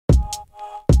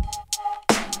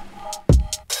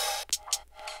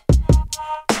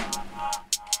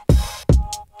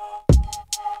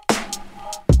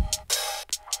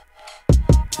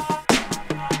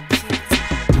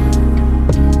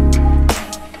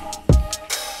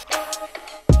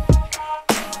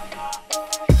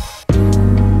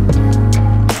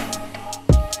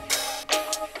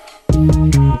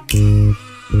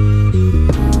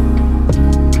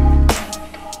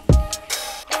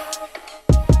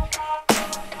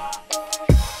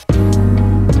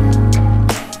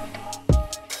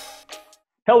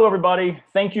Hello, everybody.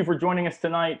 Thank you for joining us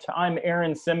tonight. I'm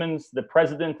Aaron Simmons, the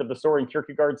president of the Soren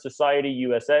Kierkegaard Society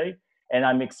USA, and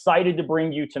I'm excited to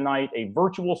bring you tonight a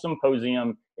virtual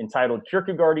symposium entitled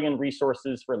Kierkegaardian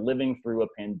Resources for Living Through a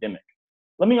Pandemic.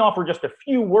 Let me offer just a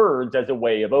few words as a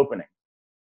way of opening.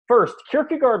 First,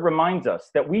 Kierkegaard reminds us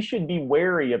that we should be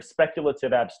wary of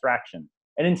speculative abstraction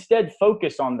and instead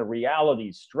focus on the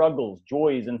realities, struggles,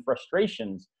 joys, and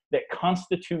frustrations that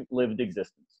constitute lived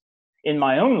existence. In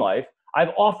my own life,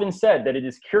 I've often said that it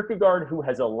is Kierkegaard who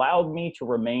has allowed me to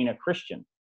remain a Christian.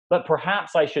 But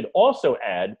perhaps I should also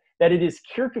add that it is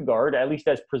Kierkegaard, at least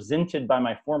as presented by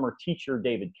my former teacher,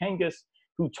 David Kangas,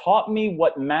 who taught me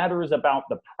what matters about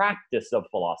the practice of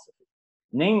philosophy,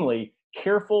 namely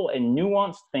careful and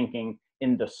nuanced thinking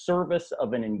in the service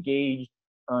of an engaged,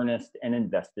 earnest, and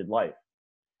invested life.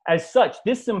 As such,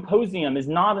 this symposium is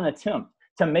not an attempt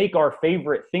to make our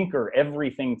favorite thinker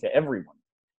everything to everyone.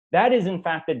 That is, in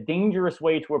fact, a dangerous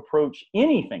way to approach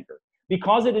any thinker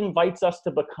because it invites us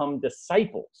to become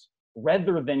disciples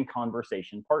rather than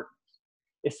conversation partners,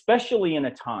 especially in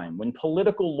a time when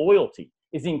political loyalty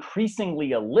is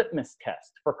increasingly a litmus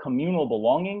test for communal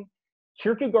belonging.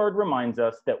 Kierkegaard reminds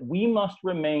us that we must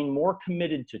remain more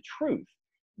committed to truth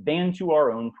than to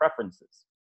our own preferences.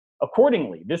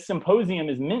 Accordingly, this symposium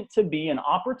is meant to be an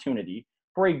opportunity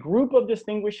for a group of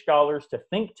distinguished scholars to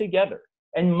think together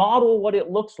and model what it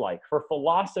looks like for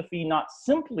philosophy not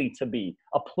simply to be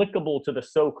applicable to the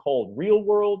so-called real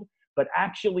world, but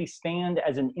actually stand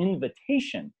as an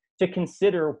invitation to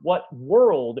consider what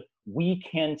world we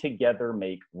can together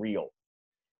make real.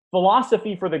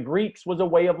 Philosophy for the Greeks was a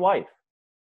way of life.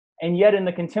 And yet in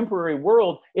the contemporary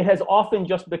world, it has often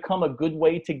just become a good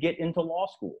way to get into law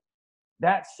school.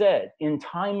 That said, in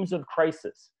times of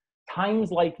crisis,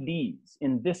 times like these,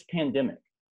 in this pandemic,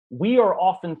 we are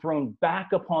often thrown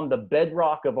back upon the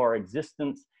bedrock of our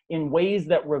existence in ways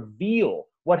that reveal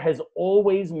what has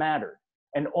always mattered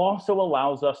and also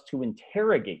allows us to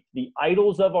interrogate the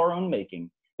idols of our own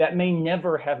making that may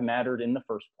never have mattered in the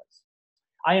first place.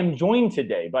 I am joined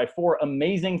today by four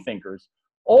amazing thinkers,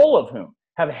 all of whom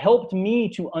have helped me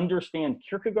to understand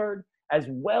Kierkegaard as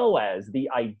well as the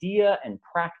idea and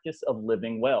practice of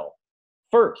living well.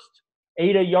 First,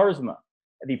 Ada Jarsma,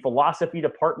 the philosophy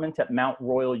department at Mount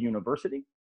Royal University.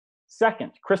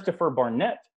 Second, Christopher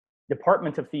Barnett,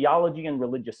 Department of Theology and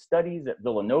Religious Studies at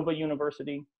Villanova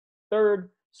University.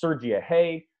 Third, Sergia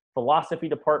Hay, philosophy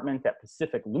department at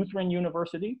Pacific Lutheran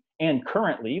University, and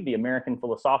currently the American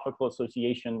Philosophical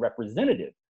Association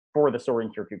representative for the Soren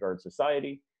Kierkegaard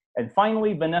Society. And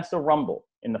finally, Vanessa Rumble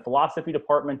in the philosophy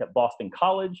department at Boston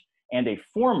College and a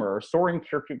former Soren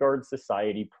Kierkegaard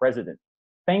Society president.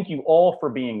 Thank you all for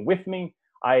being with me.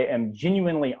 I am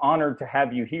genuinely honored to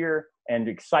have you here and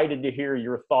excited to hear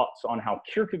your thoughts on how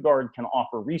Kierkegaard can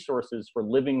offer resources for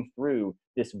living through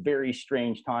this very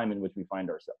strange time in which we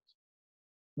find ourselves.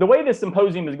 The way this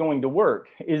symposium is going to work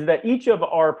is that each of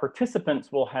our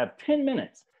participants will have 10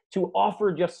 minutes to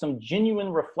offer just some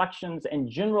genuine reflections and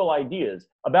general ideas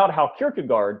about how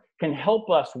Kierkegaard can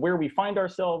help us where we find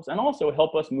ourselves and also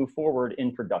help us move forward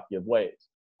in productive ways.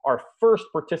 Our first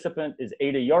participant is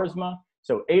Ada Jarsma.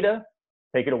 So Ada,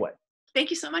 take it away. Thank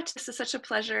you so much. This is such a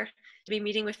pleasure to be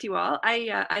meeting with you all.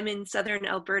 I'm in southern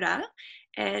Alberta,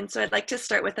 and so I'd like to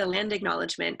start with a land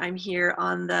acknowledgement. I'm here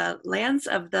on the lands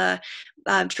of the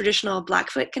traditional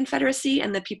Blackfoot Confederacy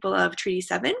and the people of Treaty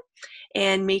 7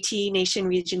 and Métis Nation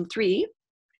Region 3.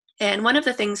 And one of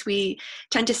the things we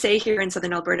tend to say here in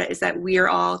southern Alberta is that we are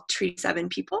all Treaty 7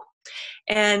 people.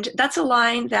 And that's a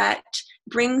line that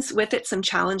brings with it some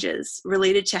challenges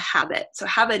related to habit. So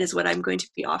habit is what I'm going to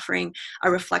be offering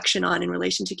a reflection on in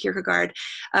relation to Kierkegaard.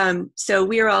 So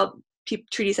we are all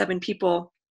Treaty 7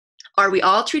 people. Are we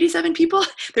all Treaty 7 people?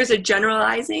 There's a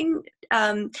generalizing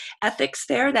ethics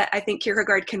there that I think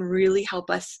Kierkegaard can really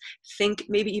help us think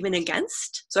maybe even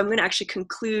against. So I'm going to actually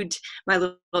conclude my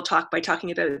little talk by talking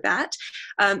about that.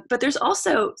 But there's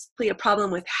also simply a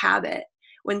problem with habit.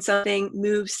 When something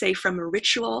moves, say, from a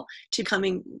ritual to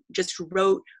becoming just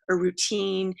rote or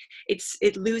routine,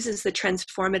 it loses the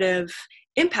transformative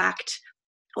impact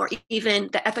or even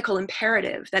the ethical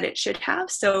imperative that it should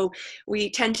have. So we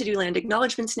tend to do land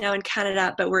acknowledgements now in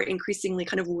Canada, but we're increasingly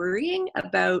kind of worrying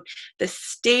about the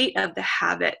state of the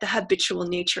habit, the habitual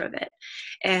nature of it.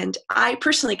 And I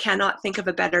personally cannot think of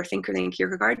a better thinker than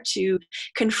Kierkegaard to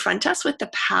confront us with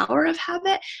the power of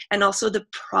habit and also the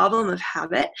problem of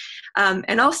habit.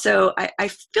 And also, I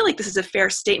feel like this is a fair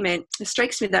statement. It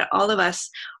strikes me that all of us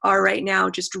are right now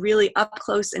just really up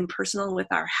close and personal with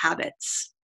our habits.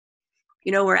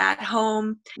 You know, we're at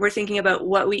home, we're thinking about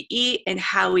what we eat and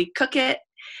how we cook it,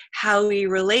 how we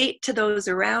relate to those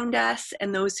around us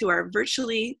and those who are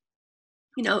virtually,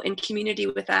 in community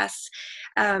with us,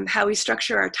 how we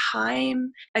structure our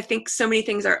time. I think so many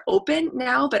things are open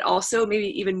now, but also maybe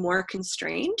even more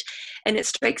constrained. And it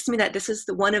strikes me that this is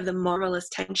one of the marvelous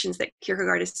tensions that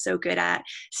Kierkegaard is so good at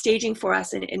staging for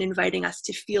us and inviting us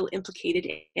to feel implicated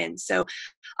in. So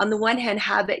on the one hand,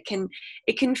 habit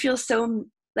can feel so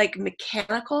like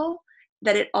mechanical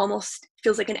that it almost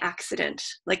feels like an accident.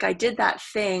 Like I did that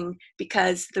thing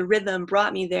because the rhythm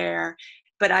brought me there,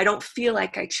 but I don't feel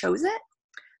like I chose it.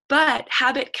 But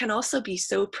habit can also be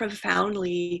so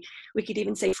profoundly, we could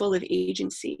even say, full of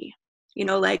agency.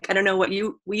 Like, I don't know what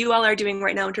you all are doing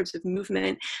right now in terms of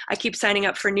movement. I keep signing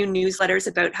up for new newsletters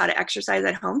about how to exercise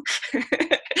at home.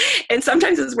 And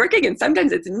sometimes it's working and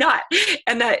sometimes it's not.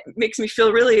 And that makes me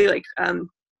feel really like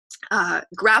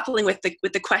grappling with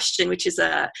the question, which is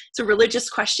it's a religious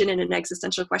question and an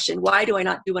existential question. Why do I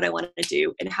not do what I want to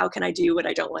do? And how can I do what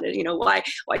I don't want to,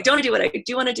 why don't I do what I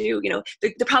do want to do?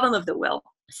 The problem of the will.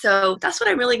 So that's what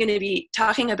I'm really going to be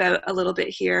talking about a little bit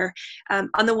here.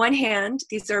 On the one hand,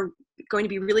 these are going to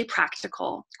be really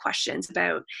practical questions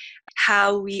about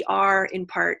how we are in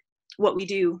part what we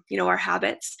do, our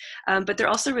habits, but they're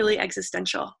also really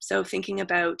existential. So thinking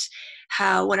about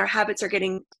how when our habits are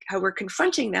how we're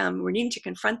confronting them, we're needing to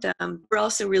confront them, we're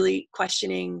also really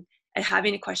questioning and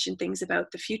having to question things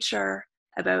about the future,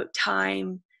 about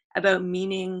time, about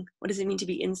meaning. What does it mean to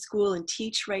be in school and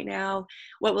teach right now?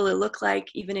 What will it look like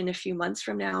even in a few months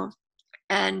from now?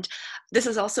 And this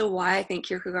is also why I think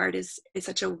Kierkegaard is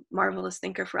such a marvelous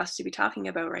thinker for us to be talking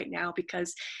about right now,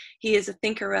 because he is a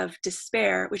thinker of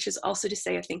despair, which is also to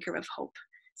say a thinker of hope.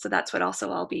 So that's what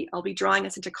also I'll be drawing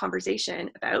us into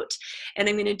conversation about. And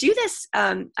I'm going to do this,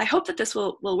 I hope that this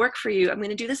will work for you. I'm going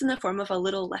to do this in the form of a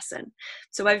little lesson.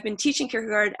 So I've been teaching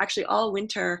Kierkegaard actually all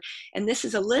winter, and this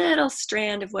is a little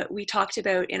strand of what we talked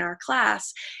about in our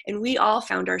class, and we all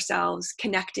found ourselves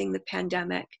connecting the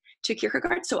pandemic to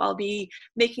Kierkegaard. So I'll be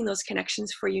making those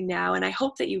connections for you now, and I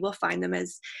hope that you will find them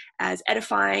as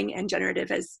edifying and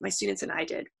generative as my students and I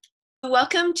did.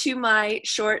 Welcome to my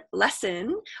short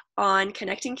lesson on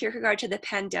connecting Kierkegaard to the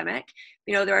pandemic.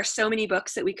 There are so many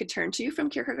books that we could turn to from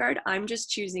Kierkegaard. I'm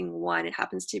just choosing one. It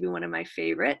happens to be one of my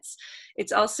favorites.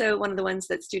 It's also one of the ones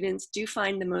that students do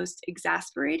find the most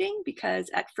exasperating because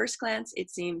at first glance,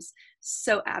 it seems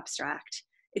so abstract.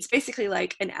 It's basically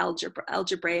like an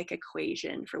algebraic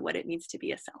equation for what it means to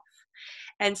be a self.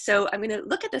 And so I'm going to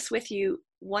look at this with you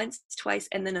once, twice,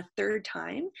 and then a third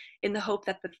time in the hope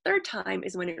that the third time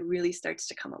is when it really starts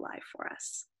to come alive for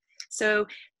us. So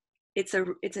it's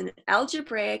an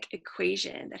algebraic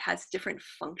equation that has different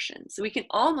functions. So we can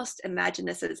almost imagine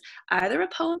this as either a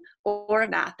poem or a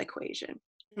math equation.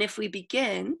 And if we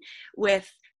begin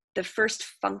with the first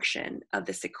function of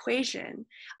this equation,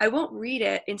 I won't read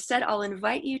it. Instead, I'll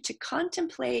invite you to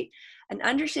contemplate an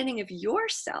understanding of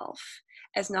yourself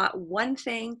as not one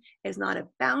thing, as not a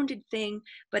bounded thing,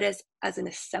 but as an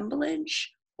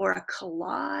assemblage or a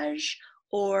collage,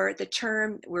 or the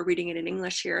term, we're reading it in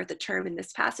English here, the term in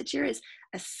this passage here is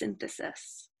a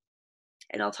synthesis.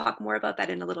 And I'll talk more about that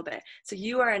in a little bit. So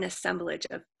you are an assemblage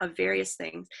of various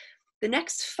things. The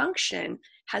next function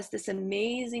has this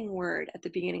amazing word at the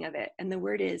beginning of it, and the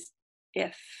word is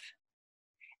if.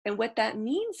 And what that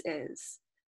means is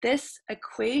this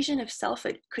equation of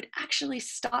selfhood could actually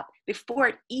stop before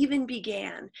it even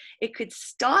began. It could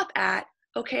stop at,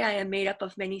 okay, I am made up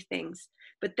of many things.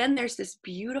 But then there's this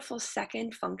beautiful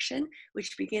second function,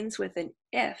 which begins with an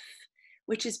if,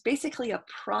 which is basically a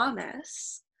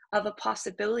promise of a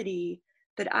possibility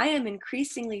that I am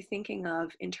increasingly thinking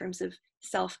of in terms of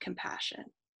self-compassion.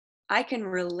 I can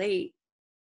relate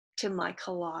to my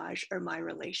collage or my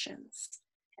relations.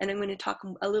 And I'm going to talk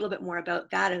a little bit more about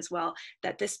that as well,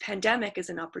 that this pandemic is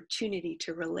an opportunity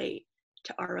to relate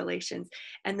to our relations.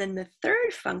 And then the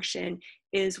third function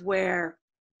is where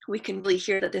we can really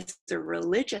hear that this is a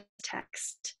religious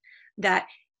text, that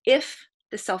if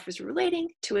the self is relating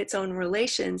to its own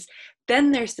relations,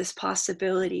 then there's this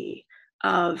possibility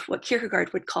of what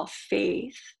Kierkegaard would call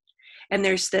faith. And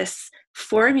there's this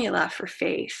formula for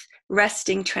faith,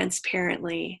 resting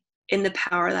transparently in the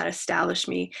power that established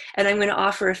me. And I'm going to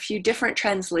offer a few different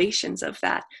translations of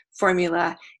that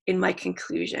formula in my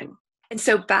conclusion. And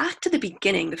so back to the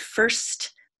beginning, the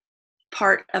first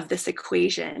part of this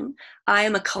equation, I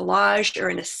am a collage or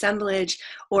an assemblage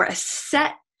or a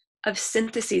set of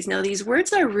syntheses. Now, these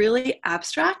words are really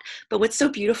abstract, but what's so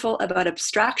beautiful about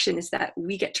abstraction is that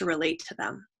we get to relate to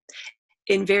them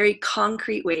in very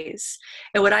concrete ways.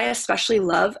 And what I especially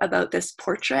love about this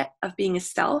portrait of being a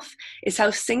self is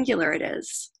how singular it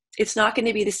is. It's not going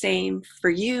to be the same for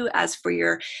you as for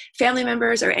your family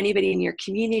members or anybody in your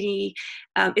community.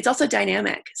 It's also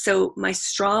dynamic. So my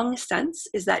strong sense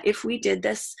is that if we did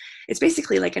this, it's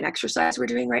basically like an exercise we're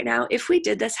doing right now. If we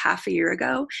did this half a year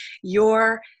ago,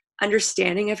 your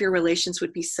understanding of your relations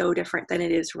would be so different than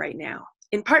it is right now,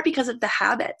 in part because of the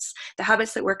habits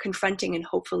that we're confronting and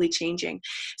hopefully changing.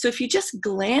 So if you just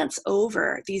glance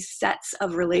over these sets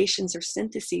of relations or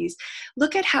syntheses,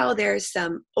 look at how there's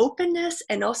some openness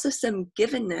and also some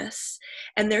givenness,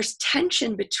 and there's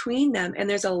tension between them, and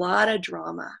there's a lot of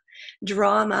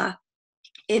drama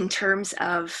in terms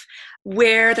of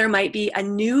where there might be a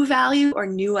new value or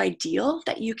new ideal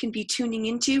that you can be tuning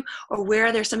into, or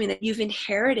where there's something that you've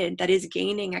inherited that is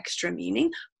gaining extra meaning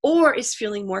or is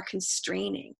feeling more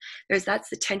constraining. That's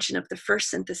the tension of the first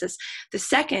synthesis. The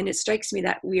second, it strikes me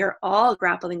that we are all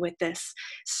grappling with this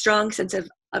strong sense of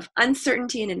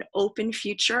uncertainty and an open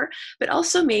future, but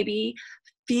also maybe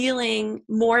feeling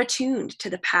more attuned to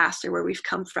the past or where we've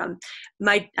come from.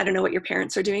 I don't know what your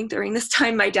parents are doing during this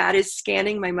time. My dad is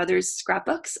scanning my mother's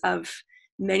scrapbooks of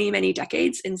many, many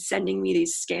decades and sending me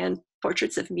these scanned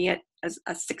portraits of me as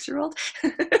a 6-year-old.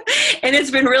 And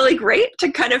it's been really great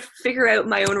to kind of figure out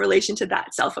my own relation to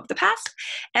that self of the past.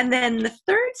 And then the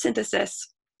third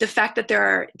synthesis, the fact that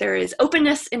there is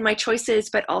openness in my choices,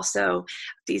 but also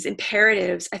these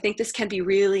imperatives. I think this can be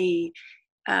really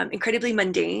incredibly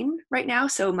mundane right now.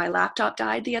 So my laptop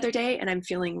died the other day, and I'm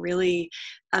feeling really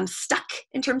stuck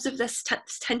in terms of this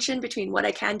tension between what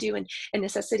I can do and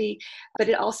necessity. But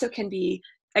it also can be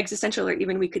existential, or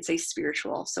even we could say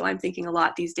spiritual. So I'm thinking a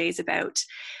lot these days about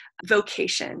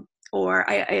vocation, or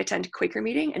I attend Quaker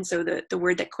meeting. And so the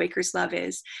word that Quakers love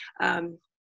is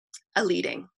a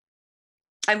leading.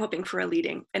 I'm hoping for a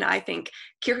leading. And I think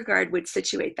Kierkegaard would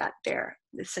situate that there,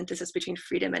 the synthesis between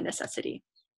freedom and necessity.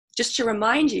 Just to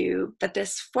remind you that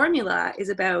this formula is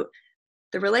about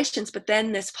the relations, but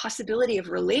then this possibility of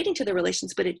relating to the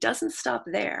relations, but it doesn't stop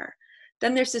there.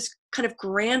 Then there's this kind of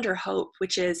grander hope,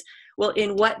 which is, well,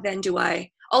 in what then do I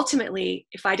ultimately,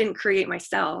 if I didn't create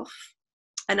myself,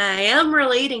 and I am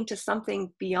relating to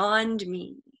something beyond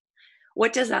me,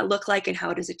 what does that look like and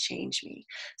how does it change me?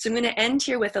 So I'm going to end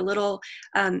here with a little,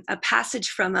 a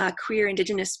passage from a queer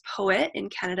Indigenous poet in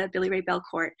Canada, Billy Ray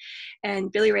Belcourt.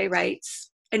 And Billy Ray writes,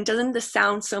 and doesn't this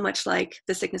sound so much like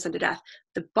the sickness unto death?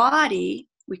 The body,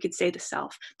 we could say the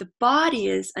self, the body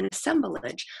is an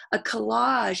assemblage, a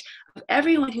collage of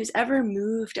everyone who's ever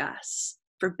moved us,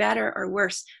 for better or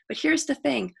worse. But here's the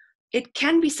thing, it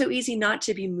can be so easy not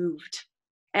to be moved.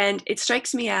 And it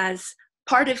strikes me as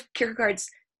part of Kierkegaard's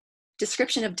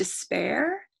description of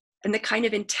despair, and the kind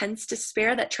of intense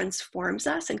despair that transforms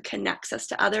us and connects us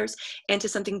to others and to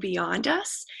something beyond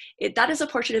us. That is a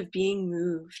portrait of being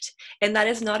moved, and that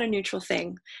is not a neutral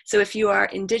thing. So if you are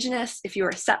Indigenous, if you are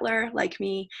a settler like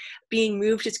me, being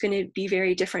moved is going to be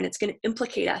very different. It's going to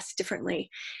implicate us differently.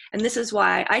 And this is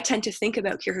why I tend to think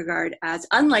about Kierkegaard as,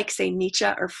 unlike, say, Nietzsche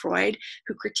or Freud,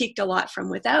 who critiqued a lot from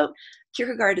without,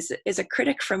 Kierkegaard is a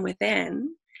critic from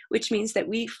within, which means that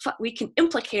we can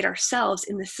implicate ourselves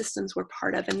in the systems we're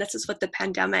part of. And this is what the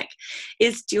pandemic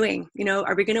is doing. You know,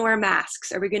 are we going to wear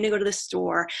masks? Are we going to go to the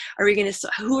store? Who are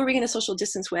we going to social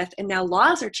distance with? And now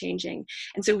laws are changing.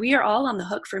 And so we are all on the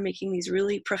hook for making these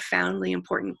really profoundly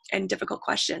important and difficult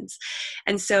questions.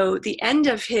 And so the end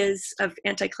of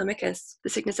Anticlimacus, the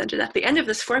sickness unto death, the end of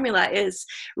this formula is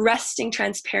resting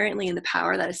transparently in the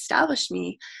power that established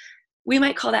me. We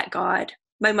might call that God.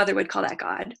 My mother would call that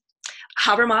God.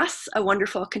 Habermas, a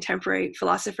wonderful contemporary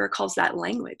philosopher, calls that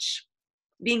language.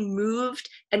 Being moved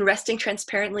and resting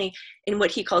transparently in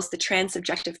what he calls the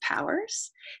transsubjective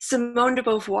powers. Simone de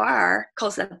Beauvoir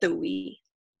calls that the we.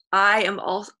 I am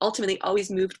ultimately always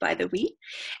moved by the we.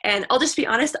 And I'll just be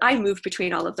honest, I moved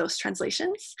between all of those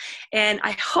translations. And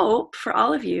I hope for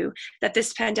all of you that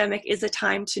this pandemic is a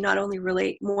time to not only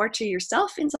relate more to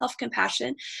yourself in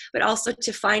self-compassion, but also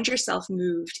to find yourself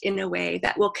moved in a way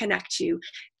that will connect you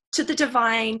to the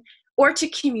divine, or to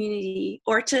community,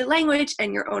 or to language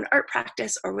and your own art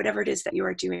practice, or whatever it is that you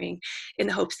are doing, in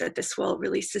the hopes that this will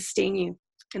really sustain you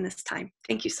in this time.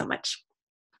 Thank you so much.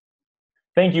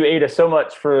 Thank you, Ada, so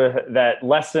much for that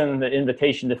lesson, the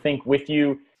invitation to think with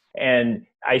you. And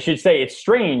I should say it's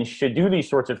strange to do these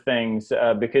sorts of things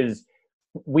because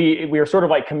we are sort of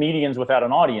like comedians without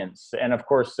an audience. And of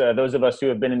course, those of us who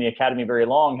have been in the Academy very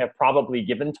long have probably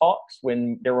given talks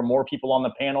when there were more people on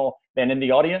the panel than in the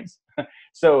audience.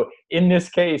 So in this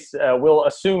case, we'll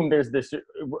assume there's this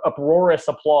uproarious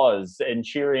applause and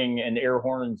cheering and air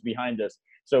horns behind us.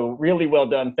 So really well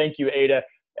done. Thank you, Ada.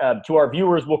 to our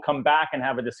viewers, we'll come back and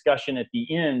have a discussion at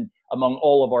the end among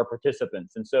all of our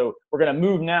participants. And so we're going to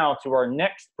move now to our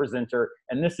next presenter,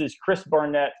 and this is Chris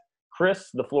Barnett. Chris,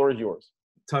 the floor is yours.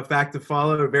 Tough act to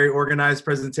follow, a very organized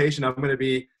presentation. I'm going to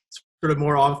be sort of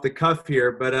more off the cuff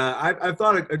here, but I've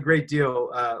thought a great deal,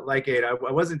 like Aid. I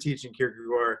wasn't teaching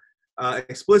Kierkegaard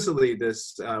explicitly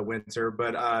this winter,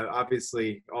 but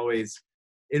obviously always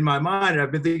in my mind, and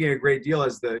I've been thinking a great deal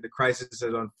as the crisis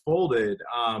has unfolded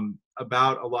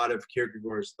about a lot of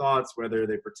Kierkegaard's thoughts, whether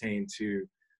they pertain to,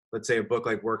 let's say, a book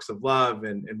like Works of Love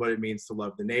and what it means to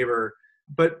love the neighbor.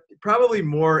 But probably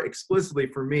more explicitly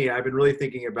for me, I've been really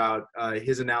thinking about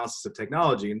his analysis of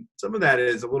technology. And some of that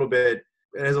is it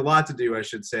has a lot to do, I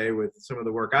should say, with some of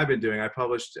the work I've been doing. I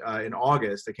published in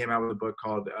August, I came out with a book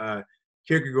called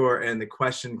Kierkegaard and the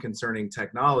Question Concerning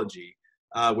Technology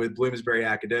with Bloomsbury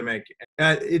Academic.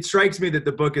 It strikes me that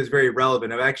the book is very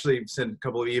relevant. I've actually sent a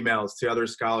couple of emails to other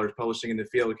scholars publishing in the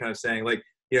field kind of saying, like,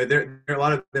 there are a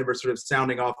lot of them are sort of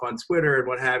sounding off on Twitter and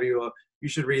what have you. You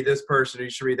should read this person, or you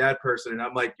should read that person. And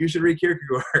I'm like, you should read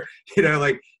Kierkegaard.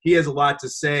 Like, he has a lot to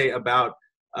say about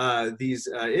these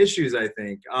issues, I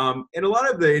think. And a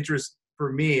lot of the interest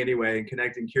for me anyway in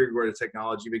connecting Kierkegaard to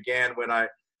technology began when I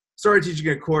started teaching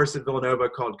a course at Villanova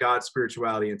called God,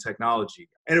 Spirituality, and Technology.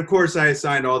 And of course, I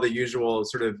assigned all the usual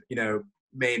sort of,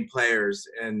 main players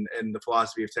in the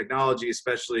philosophy of technology,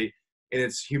 especially in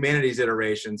its humanities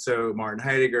iteration. So Martin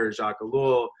Heidegger, Jacques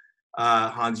Ellul,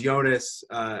 Hans Jonas.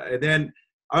 And then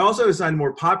I also assigned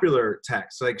more popular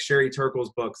texts like Sherry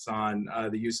Turkle's books on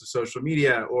the use of social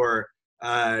media, or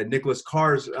Nicholas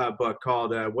Carr's book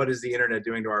called What is the Internet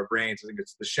Doing to Our Brains? I think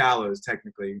it's The Shallows,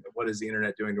 technically. What is the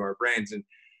Internet doing to our brains? And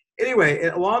anyway,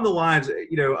 along the lines,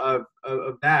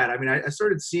 of that, I mean, I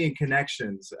started seeing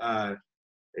connections.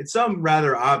 It's some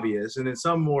rather obvious, and then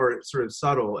some more sort of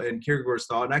subtle in Kierkegaard's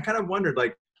thought. And I kind of wondered,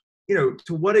 like, to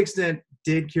what extent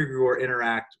did Kierkegaard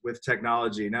interact with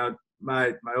technology? Now,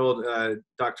 my old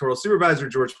doctoral supervisor,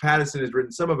 George Pattison, has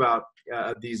written some about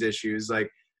these issues, like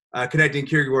connecting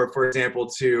Kierkegaard, for example,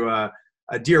 to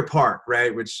Deer Park,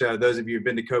 right? Which those of you who've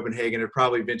been to Copenhagen have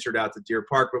probably ventured out to Deer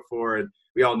Park before. And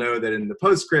we all know that in the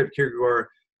postscript, Kierkegaard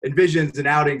envisions an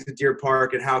outing to Deer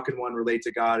Park and how can one relate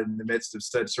to God in the midst of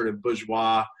such sort of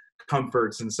bourgeois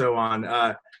comforts and so on.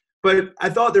 But I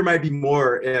thought there might be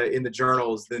more in the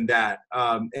journals than that.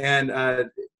 And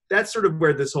that's sort of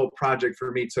where this whole project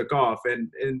for me took off.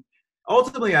 And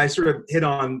ultimately, I sort of hit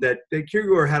on that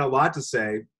Kierkegaard had a lot to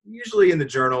say, usually in the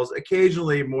journals,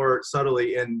 occasionally more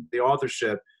subtly in the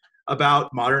authorship,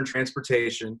 about modern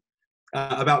transportation,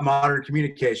 about modern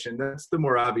communication. That's the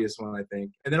more obvious one, I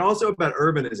think. And then also about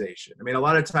urbanization. I mean, a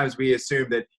lot of times we assume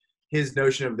that his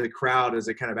notion of the crowd is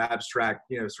a kind of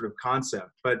abstract, sort of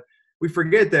concept. But we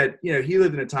forget that, he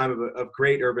lived in a time of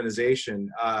great urbanization,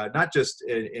 not just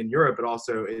in Europe, but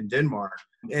also in Denmark.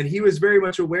 And he was very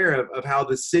much aware of how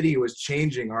the city was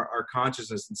changing our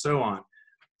consciousness and so on.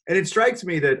 And it strikes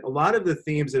me that a lot of the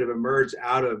themes that have emerged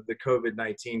out of the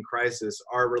COVID-19 crisis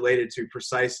are related to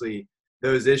precisely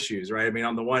those issues, right? I mean,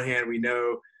 on the one hand, we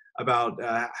know about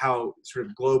how sort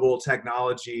of global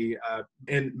technology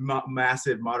and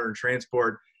massive modern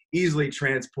transport easily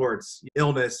transports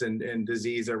illness and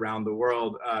disease around the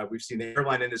world. We've seen the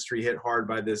airline industry hit hard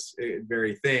by this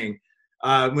very thing.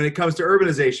 When it comes to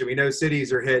urbanization, we know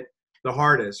cities are hit the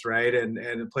hardest, right? And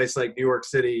a place like New York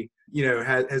City,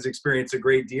 has experienced a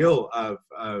great deal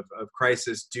of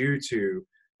crisis due to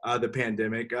the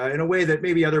pandemic in a way that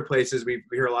maybe other places we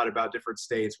hear a lot about, different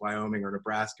states, Wyoming or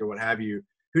Nebraska, what have you,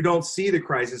 who don't see the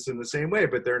crisis in the same way,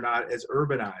 but they're not as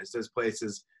urbanized as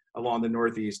places along the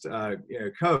Northeast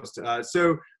coast.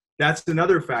 So that's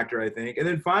another factor, I think. And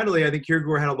then finally, I think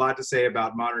Kierkegaard had a lot to say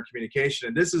about modern communication.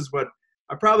 And this is what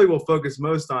I probably will focus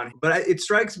most on. But it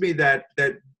strikes me that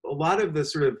a lot of the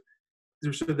sort of,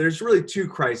 there's really two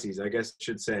crises, I guess I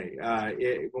should say,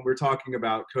 when we're talking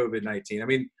about COVID-19. I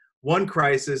mean, one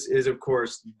crisis is, of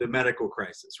course, the medical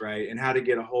crisis, right? And how to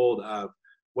get a hold of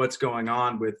what's going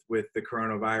on with the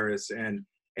coronavirus, and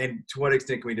to what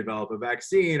extent can we develop a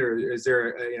vaccine, or is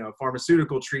there a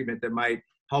pharmaceutical treatment that might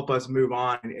help us move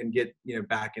on and get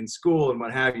back in school and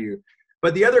what have you.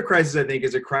 But the other crisis, I think,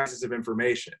 is a crisis of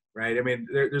information, right? I mean,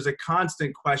 there's a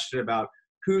constant question about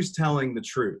who's telling the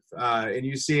truth, and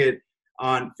you see it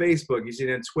on Facebook, you see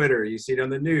it on Twitter, you see it on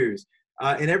the news.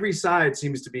 And every side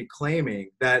seems to be claiming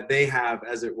that they have,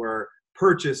 as it were,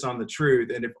 purchase on the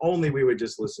truth. And if only we would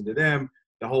just listen to them,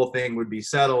 the whole thing would be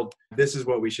settled. This is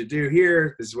what we should do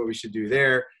here. This is what we should do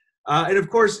there. And of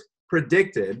course,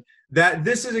 predicted that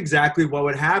this is exactly what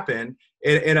would happen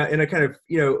in a kind of,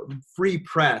 free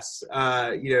press,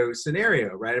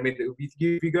 scenario, right? I mean, if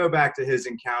you go back to his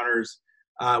encounters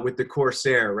with the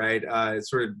Corsair, right? It's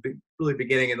sort of really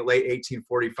beginning in the late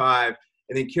 1845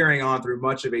 and then carrying on through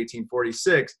much of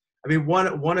 1846. I mean,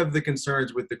 one of the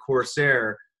concerns with the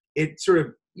Corsair, it sort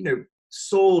of,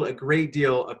 sold a great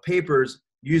deal of papers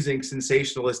using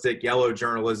sensationalistic yellow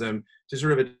journalism to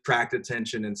sort of attract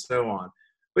attention and so on.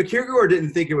 But Kierkegaard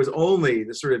didn't think it was only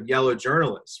the sort of yellow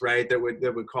journalists, right, that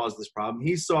would cause this problem.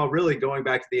 He saw, really going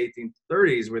back to the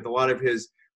 1830s with a lot of his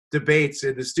debates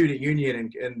in the student union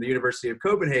and the University of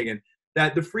Copenhagen,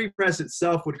 that the free press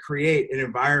itself would create an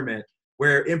environment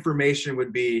where information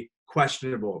would be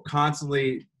questionable,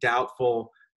 constantly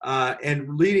doubtful,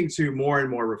 and leading to more and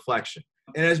more reflection.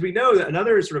 And as we know,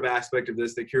 another sort of aspect of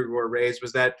this that Kierkegaard raised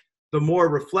was that the more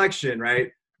reflection, right,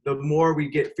 the more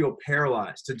we feel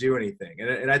paralyzed to do anything.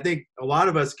 And I think a lot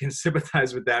of us can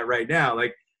sympathize with that right now.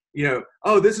 Like,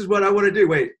 oh, this is what I want to do.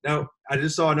 Wait, no, I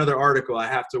just saw another article. I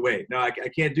have to wait. No, I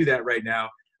can't do that right now.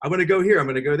 I'm going to go here. I'm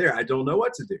going to go there. I don't know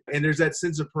what to do. And there's that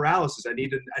sense of paralysis. I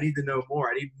need to know more.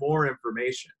 I need more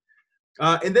information.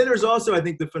 And then there's also, I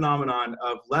think, the phenomenon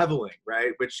of leveling,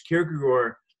 right, which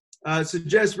Kierkegaard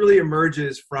suggests really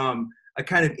emerges from a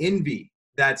kind of envy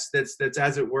that's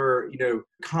as it were,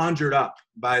 conjured up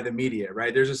by the media,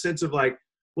 right? There's a sense of like,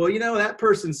 well, that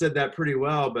person said that pretty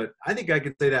well, but I think I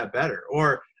could say that better.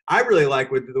 Or I really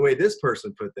like the way this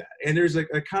person put that. And there's a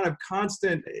kind of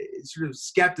constant sort of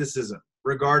skepticism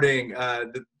regarding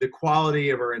the quality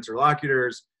of our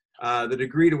interlocutors, the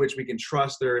degree to which we can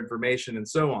trust their information, and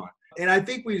so on. And I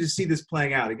think we just see this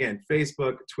playing out, again,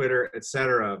 Facebook, Twitter, et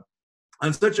cetera,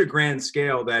 on such a grand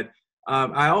scale that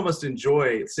I almost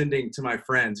enjoy sending to my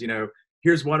friends,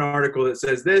 here's one article that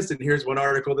says this, and here's one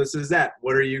article that says that.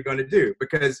 What are you going to do?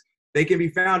 Because they can be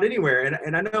found anywhere.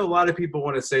 And I know a lot of people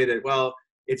want to say that, well,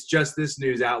 it's just this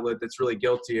news outlet that's really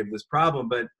guilty of this problem.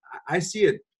 But I see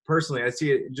it personally. I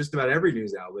see it in just about every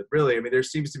news outlet, really. I mean, there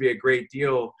seems to be a great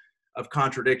deal of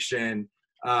contradiction,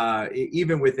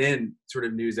 even within sort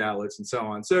of news outlets and so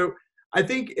on. So I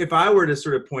think if I were to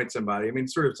sort of point somebody, I mean,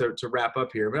 sort of to wrap up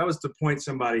here, but I was to point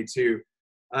somebody to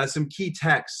some key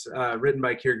texts written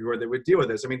by Kierkegaard that would deal with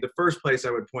this. I mean, the first place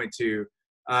I would point to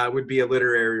would be a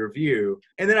literary review.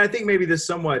 And then I think maybe this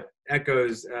somewhat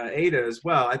echoes Ada as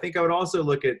well. I think I would also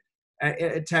look at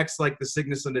texts like the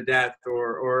Sickness unto Death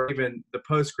or even the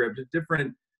Postscript,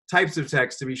 different types of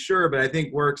texts to be sure, but I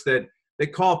think works that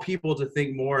call people to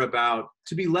think more about,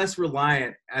 to be less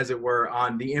reliant, as it were,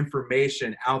 on the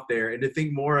information out there and to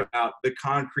think more about the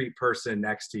concrete person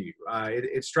next to you.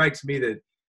 It strikes me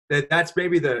that's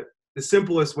maybe the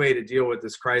simplest way to deal with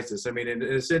this crisis. I mean, in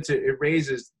a sense, it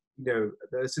raises, the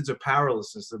sense of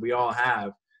powerlessness that we all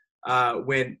have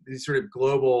when these sort of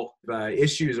global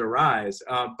issues arise.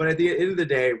 But at the end of the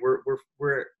day,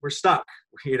 we're stuck,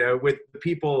 with the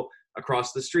people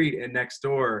across the street and next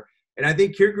door. And I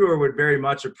think Kierkegaard would very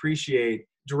much appreciate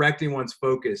directing one's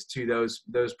focus to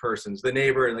those persons, the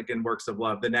neighbor, like in Works of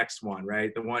Love, the next one, right?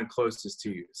 The one closest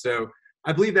to you. So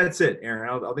I believe that's it,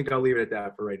 Aaron. I think I'll leave it at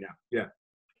that for right now. Yeah.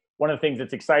 One of the things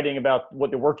that's exciting about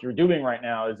what the work you're doing right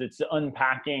now is it's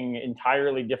unpacking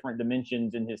entirely different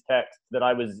dimensions in his text that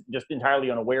I was just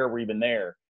entirely unaware were even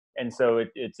there. And so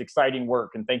it's exciting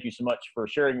work. And thank you so much for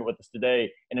sharing it with us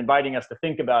today and inviting us to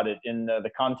think about it in the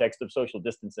context of social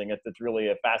distancing. It's really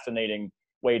a fascinating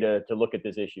way to look at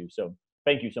this issue. So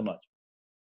thank you so much.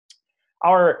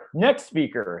 Our next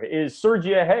speaker is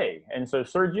Sergia Hay. And so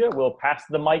Sergia, we'll pass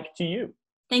the mic to you.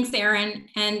 Thanks, Aaron.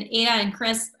 And Ada and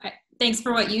Chris, thanks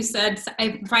for what you said.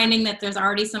 I'm finding that there's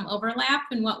already some overlap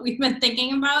in what we've been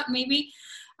thinking about, maybe.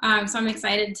 So I'm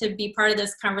excited to be part of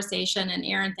this conversation. And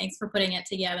Aaron, thanks for putting it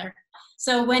together.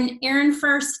 So when Aaron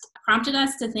first prompted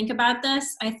us to think about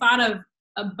this, I thought of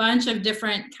a bunch of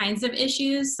different kinds of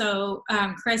issues. So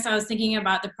Chris, I was thinking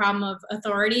about the problem of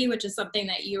authority, which is something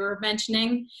that you were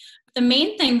mentioning. The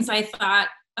main things I thought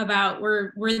about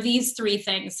were these three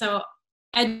things. So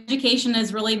education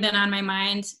has really been on my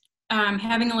mind.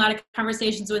 Having a lot of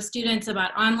conversations with students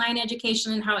about online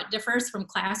education and how it differs from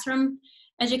classroom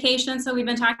education. So we've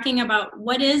been talking about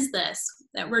what is this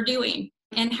that we're doing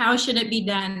and how should it be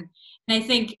done?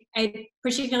 And I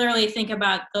particularly think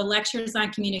about the lectures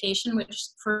on communication, which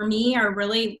for me are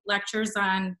really lectures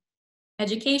on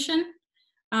education.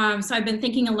 So I've been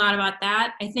thinking a lot about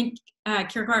that. I think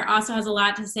Kierkegaard also has a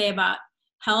lot to say about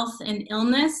health and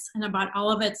illness and about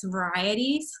all of its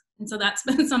varieties. And so that's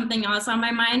been something else on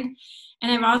my mind.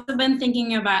 And I've also been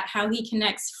thinking about how he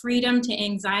connects freedom to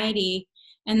anxiety.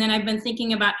 And then I've been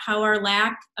thinking about how our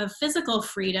lack of physical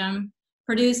freedom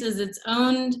produces its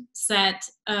own set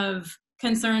of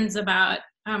concerns about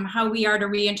how we are to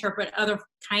reinterpret other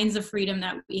kinds of freedom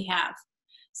that we have.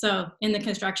 So in the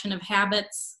construction of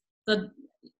habits, the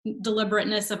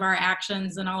deliberateness of our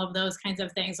actions and all of those kinds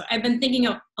of things. So I've been thinking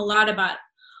a lot about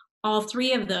all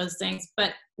three of those things,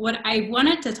 but what I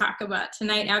wanted to talk about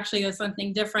tonight actually was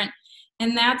something different,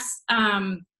 and that's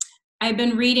I've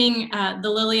been reading The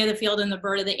Lily of the Field and the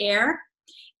Bird of the Air,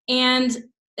 and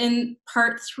in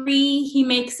part 3 he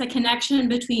makes a connection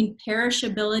between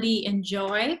perishability and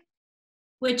joy,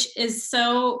 which is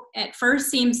so, at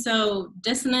first seems so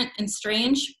dissonant and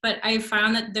strange, but I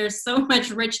found that there's so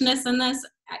much richness in this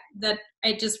that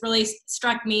it just really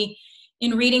struck me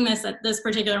in reading this at this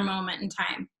particular moment in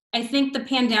time. I think the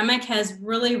pandemic has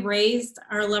really raised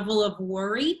our level of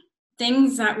worry.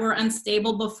 Things that were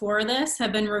unstable before this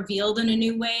have been revealed in a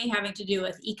new way, having to do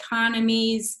with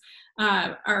economies,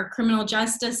 our criminal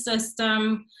justice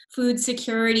system, food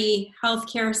security,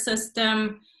 healthcare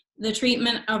system, the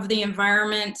treatment of the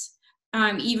environment,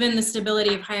 even the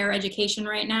stability of higher education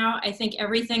right now. I think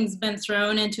everything's been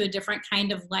thrown into a different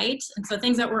kind of light. And so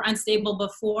things that were unstable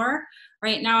before,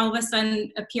 right now all of a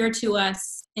sudden appear to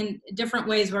us in different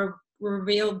ways where we're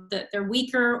revealed that they're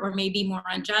weaker or maybe more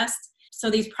unjust. So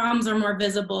these problems are more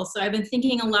visible. So I've been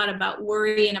thinking a lot about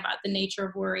worry and about the nature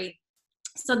of worry.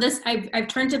 So I've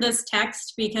turned to this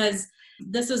text because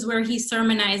this is where he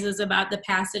sermonizes about the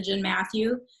passage in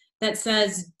Matthew that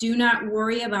says, do not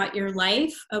worry about your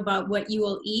life, about what you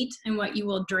will eat and what you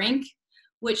will drink,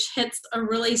 which hits a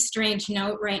really strange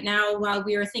note right now while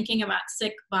we are thinking about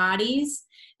sick bodies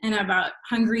and about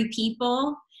hungry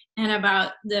people and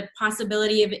about the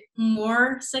possibility of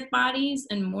more sick bodies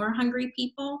and more hungry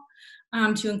people,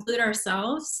 to include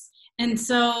ourselves. And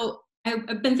so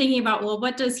I've been thinking about, well,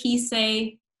 what does he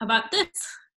say about this?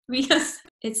 Because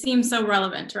it seems so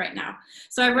relevant right now.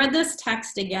 So I read this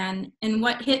text again, and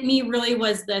what hit me really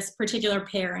was this particular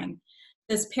pairing,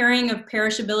 this pairing of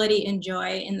perishability and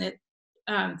joy in the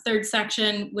third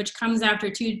section, which comes after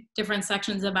 2 different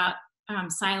sections about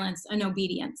silence and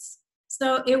obedience.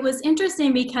 So it was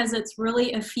interesting because it's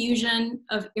really a fusion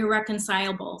of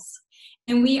irreconcilables.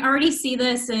 And we already see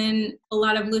this in a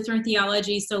lot of Lutheran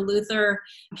theology. So Luther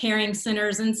pairing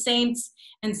sinners and saints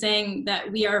and saying that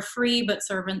we are free but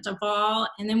servant of all.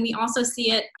 And then we also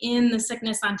see it in the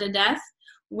sickness unto death,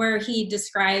 where he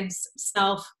describes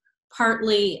self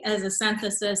partly as a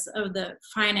synthesis of the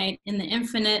finite and the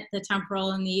infinite, the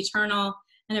temporal and the eternal,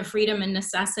 and of freedom and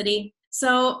necessity.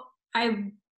 So I've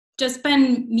just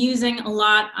been musing a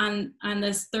lot on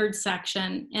this third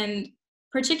section, and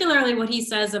particularly what he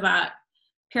says about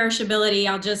perishability.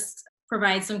 I'll just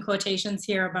provide some quotations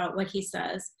here about what he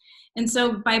says. And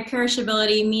so by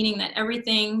perishability, meaning that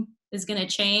everything is going to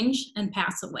change and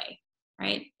pass away,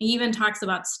 right? He even talks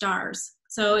about stars.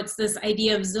 So it's this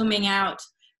idea of zooming out,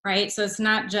 right? So it's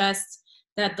not just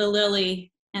that the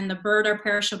lily and the bird are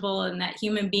perishable and that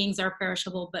human beings are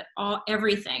perishable, but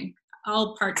everything,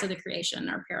 all parts of the creation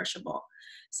are perishable.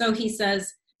 So he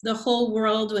says, the whole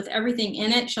world with everything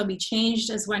in it shall be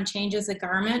changed as one changes a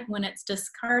garment when it's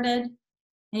discarded.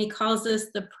 And he calls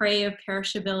this the prey of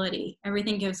perishability.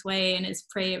 Everything gives way and is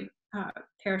prey of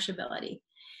perishability.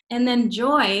 And then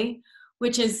joy,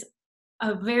 which is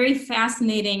a very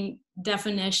fascinating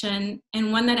definition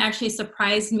and one that actually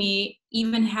surprised me,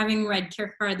 even having read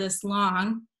Kierkegaard this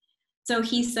long. So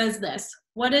he says this,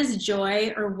 what is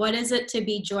joy, or what is it to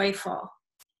be joyful?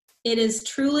 It is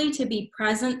truly to be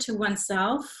present to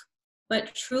oneself,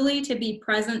 but truly to be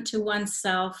present to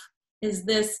oneself is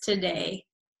this today.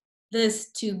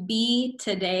 This to be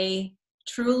today,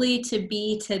 truly to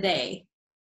be today.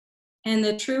 And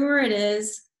the truer it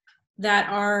is that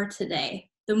are today.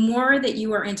 The more that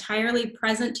you are entirely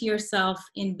present to yourself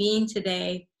in being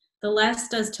today, the less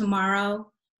does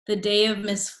tomorrow, the day of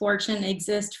misfortune,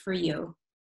 exist for you.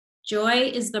 Joy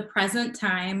is the present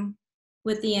time,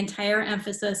 with the entire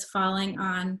emphasis falling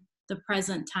on the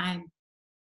present time.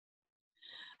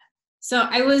 So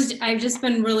I've just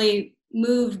been really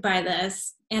moved by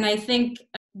this. And I think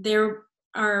there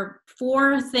are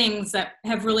 4 things that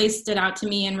have really stood out to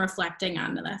me in reflecting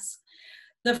on this.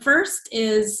 The first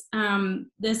is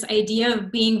this idea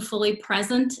of being fully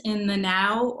present in the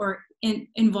now, or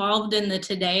involved in the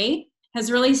today, has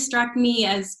really struck me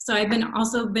as, so I've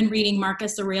also been reading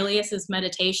Marcus Aurelius's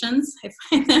Meditations. I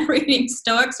find that reading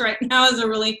Stoics right now is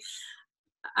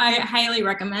I highly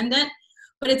recommend it.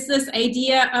 But it's this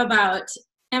idea about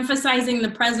emphasizing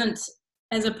the present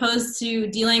as opposed to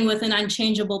dealing with an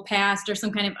unchangeable past or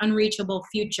some kind of unreachable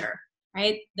future,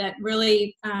 right? That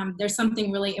really, there's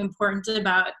something really important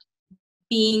about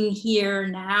being here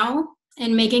now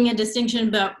and making a distinction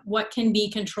about what can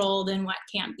be controlled and what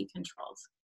can't be controlled.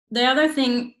 The other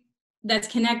thing that's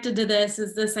connected to this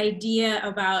is this idea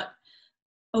about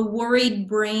a worried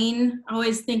brain,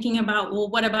 always thinking about, well,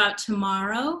 what about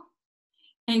tomorrow?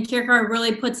 And Kierkegaard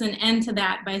really puts an end to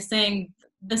that by saying,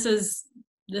 this is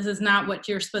not what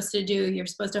you're supposed to do. You're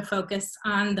supposed to focus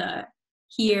on the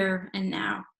here and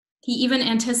now. He even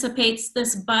anticipates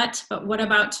this but what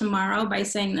about tomorrow by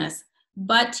saying this.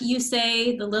 But you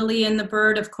say, the lily and the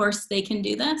bird, of course they can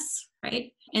do this,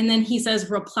 right? And then he says,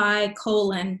 reply,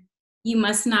 you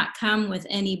must not come with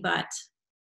any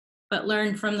but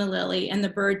learn from the lily and the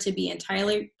bird to be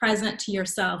entirely present to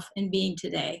yourself in being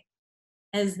today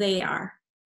as they are.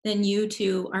 Then you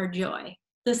too are joy.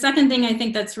 The second thing I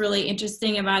think that's really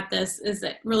interesting about this is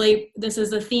that really, this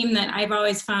is a theme that I've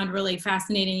always found really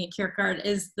fascinating in Kierkegaard,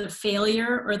 is the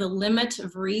failure or the limit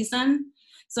of reason.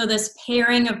 So this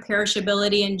pairing of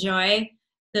perishability and joy,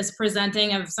 this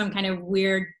presenting of some kind of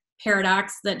weird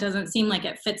paradox that doesn't seem like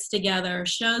it fits together,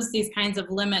 shows these kinds of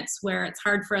limits where it's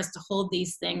hard for us to hold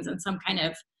these things in some kind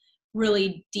of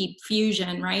really deep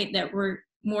fusion, right? That we're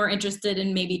more interested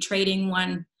in maybe trading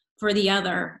one for the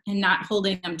other and not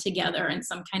holding them together in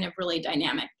some kind of really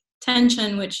dynamic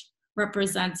tension, which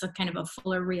represents a kind of a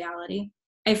fuller reality.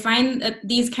 I find that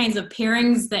these kinds of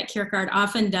pairings that Kierkegaard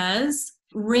often does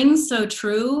ring so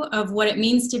true of what it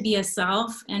means to be a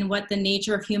self and what the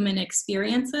nature of human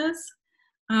experience is,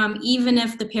 even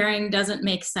if the pairing doesn't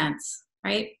make sense,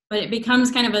 right? But it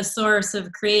becomes kind of a source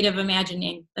of creative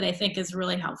imagining that I think is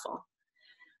really helpful.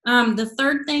 The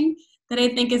third thing that I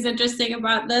think is interesting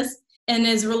about this and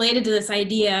is related to this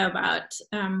idea about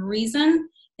reason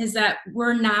is that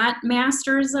we're not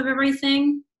masters of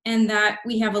everything, and that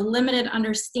we have a limited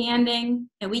understanding,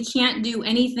 that we can't do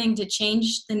anything to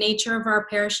change the nature of our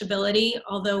perishability,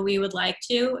 although we would like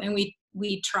to, and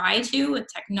we try to with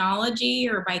technology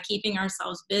or by keeping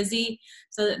ourselves busy,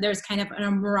 so that there's kind of a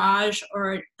mirage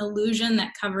or illusion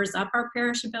that covers up our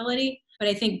perishability. But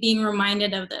I think being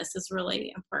reminded of this is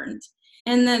really important.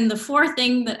 And then the fourth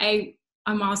thing that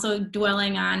I'm also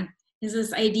dwelling on is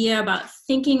this idea about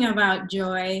thinking about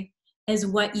joy as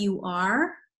what you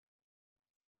are,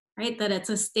 right? That it's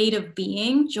a state of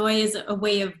being. Joy is a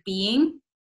way of being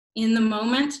in the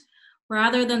moment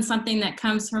rather than something that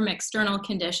comes from external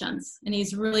conditions. And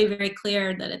he's really very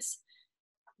clear that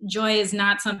joy is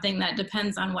not something that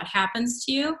depends on what happens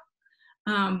to you,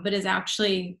 but is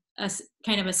actually a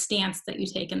kind of a stance that you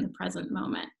take in the present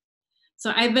moment.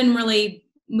 So I've been really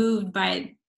moved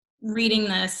by reading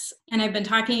this, and I've been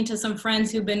talking to some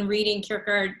friends who've been reading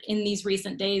Kierkegaard in these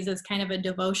recent days as kind of a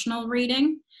devotional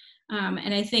reading.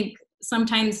 And I think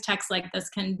sometimes texts like this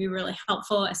can be really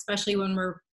helpful, especially when we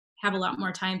have a lot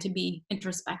more time to be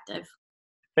introspective.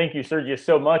 Thank you, Sergio,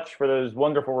 so much for those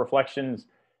wonderful reflections.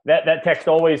 That text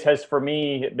always has, for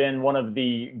me, been one of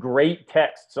the great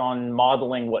texts on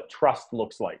modeling what trust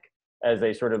looks like as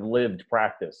a sort of lived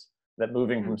practice. That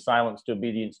moving from silence to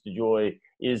obedience to joy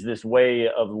is this way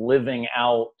of living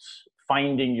out,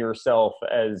 finding yourself,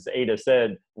 as Ada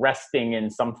said, resting in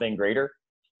something greater.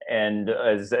 And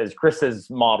as Chris has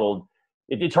modeled,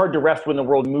 it's hard to rest when the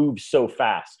world moves so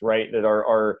fast, right? That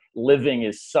our living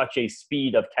is such a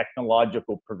speed of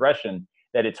technological progression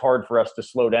that it's hard for us to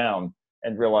slow down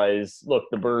and realize, look,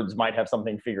 the birds might have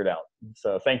something figured out.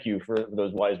 So thank you for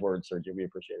those wise words, Sergio. We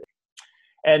appreciate it.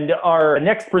 And our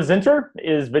next presenter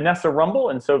is Vanessa Rumble.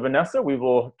 And so Vanessa, we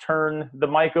will turn the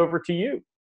mic over to you.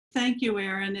 Thank you,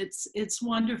 Aaron. It's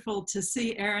wonderful to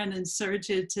see Aaron and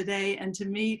Sergio today and to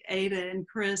meet Ada and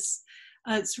Chris.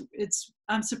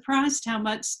 I'm surprised how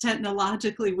much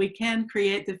technologically we can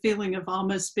create the feeling of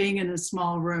almost being in a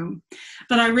small room.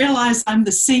 But I realize I'm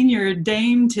the senior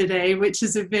dame today, which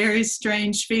is a very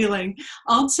strange feeling.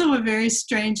 Also a very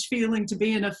strange feeling to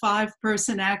be in a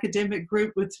 5-person academic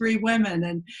group with 3 women.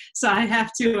 And so I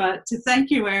have to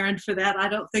thank you, Aaron, for that. I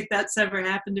don't think that's ever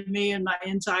happened to me in my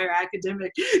entire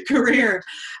academic career.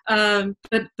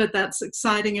 But that's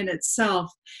exciting in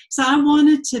itself. So I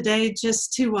wanted today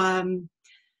just to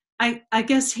I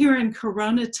guess here in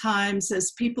Corona times,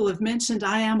 as people have mentioned,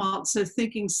 I am also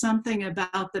thinking something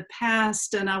about the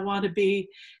past, and I want to be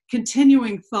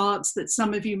continuing thoughts that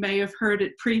some of you may have heard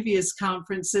at previous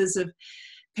conferences of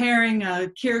pairing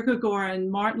Kierkegaard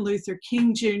and Martin Luther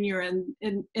King Jr.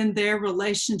 in their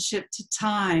relationship to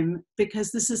time,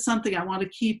 because this is something I want to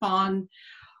keep on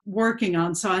working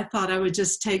on. So I thought I would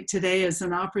just take today as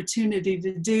an opportunity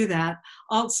to do that.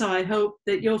 Also, I hope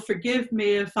that you'll forgive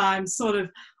me if I'm sort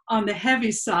of on the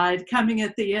heavy side. Coming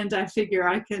at the end, I figure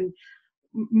I can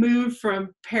move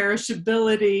from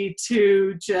perishability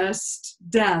to just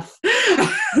death.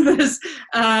 That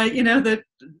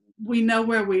we know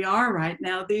where we are right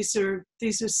now. These are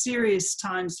serious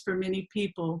times for many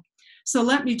people. So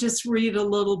let me just read a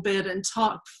little bit and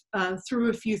talk through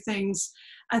a few things.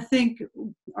 I think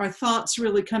our thoughts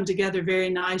really come together very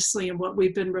nicely in what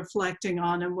we've been reflecting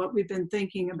on and what we've been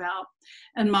thinking about.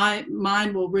 And my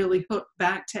mind will really hook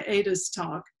back to Ada's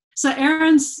talk. So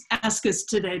Aaron's asked us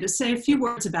today to say a few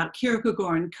words about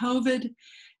Kierkegaard and COVID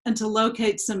and to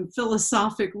locate some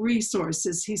philosophic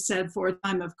resources, he said, for a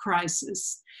time of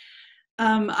crisis.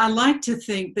 I like to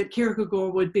think that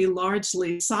Kierkegaard would be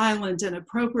largely silent and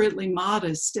appropriately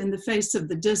modest in the face of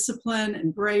the discipline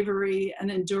and bravery and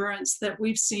endurance that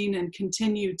we've seen and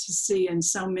continue to see in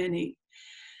so many.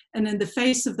 And in the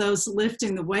face of those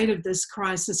lifting the weight of this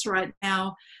crisis right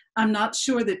now, I'm not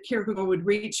sure that Kierkegaard would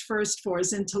reach first for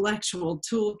his intellectual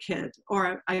toolkit,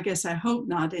 or I guess I hope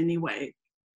not anyway.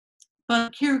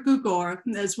 But Kierkegaard,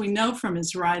 as we know from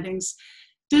his writings,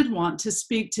 did want to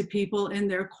speak to people in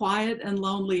their quiet and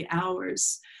lonely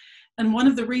hours. And one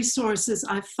of the resources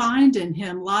I find in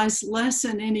him lies less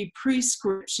in any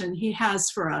prescription he has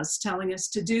for us, telling us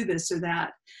to do this or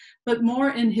that, but more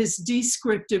in his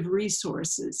descriptive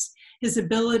resources, his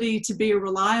ability to be a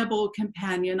reliable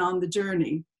companion on the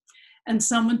journey, and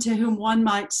someone to whom one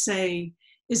might say,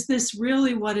 is this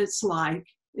really what it's like?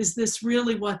 Is this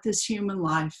really what this human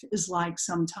life is like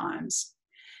sometimes?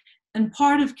 And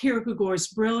part of Kierkegaard's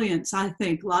brilliance, I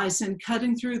think, lies in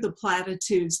cutting through the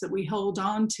platitudes that we hold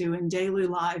on to in daily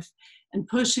life and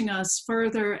pushing us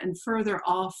further and further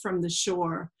off from the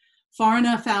shore, far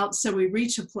enough out so we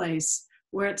reach a place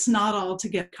where it's not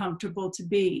altogether comfortable to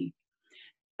be.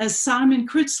 As Simon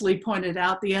Critchley pointed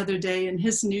out the other day in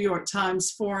his New York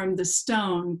Times forum, The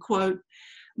Stone, quote,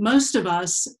 most of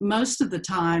us, most of the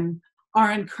time,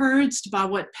 are encouraged by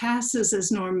what passes as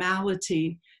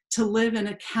normality to live in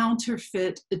a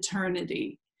counterfeit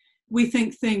eternity. We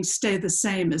think things stay the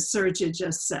same, as Sergio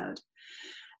just said.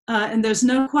 And there's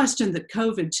no question that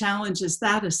COVID challenges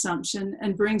that assumption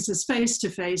and brings us face to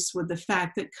face with the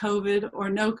fact that COVID or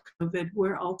no COVID,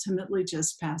 we're ultimately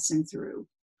just passing through.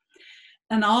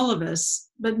 And all of us,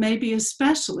 but maybe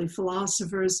especially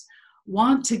philosophers,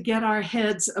 want to get our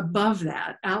heads above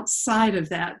that, outside of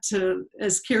that, to,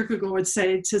 as Kierkegaard would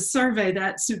say, to survey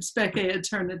that sub specie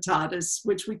eternitatis,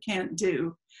 which we can't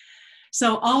do.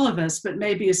 So all of us, but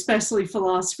maybe especially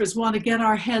philosophers, want to get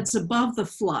our heads above the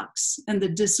flux and the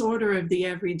disorder of the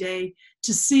everyday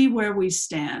to see where we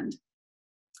stand.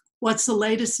 What's the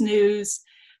latest news?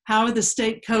 How are the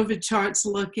state COVID charts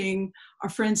looking? Are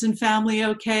friends and family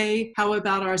okay? How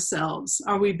about ourselves?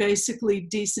 Are we basically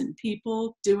decent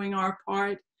people doing our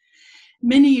part?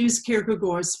 Many use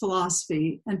Kierkegaard's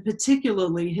philosophy, and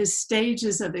particularly his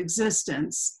stages of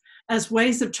existence, as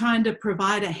ways of trying to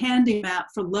provide a handy map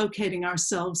for locating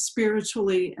ourselves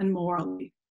spiritually and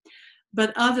morally.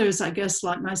 But others, I guess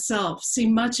like myself, see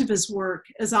much of his work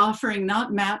as offering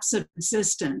not maps of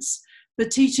existence, but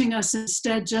teaching us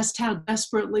instead just how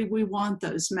desperately we want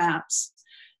those maps,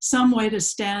 some way to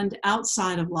stand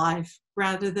outside of life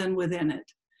rather than within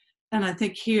it. And I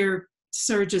think here,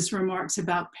 Serge's remarks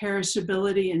about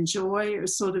perishability and joy are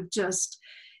sort of just,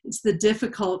 it's the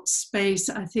difficult space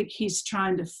I think he's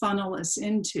trying to funnel us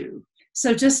into.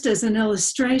 So just as an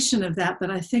illustration of that, but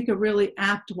I think a really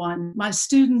apt one, my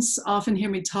students often hear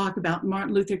me talk about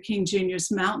Martin Luther King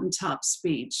Jr.'s mountaintop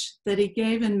speech that he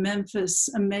gave in Memphis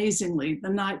amazingly the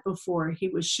night before he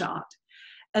was shot,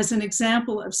 as an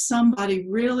example of somebody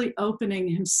really opening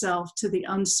himself to the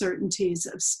uncertainties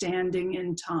of standing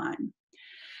in time.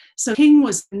 So King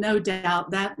was no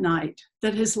doubt that night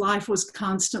that his life was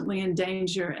constantly in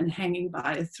danger and hanging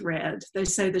by a thread. They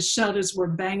say the shutters were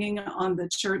banging on the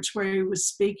church where he was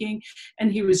speaking,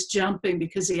 and he was jumping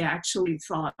because he actually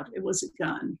thought it was a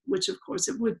gun, which of course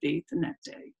it would be the next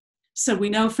day. So we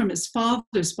know from his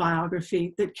father's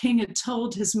biography that King had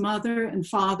told his mother and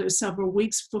father several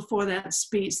weeks before that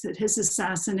speech that his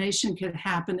assassination could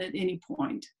happen at any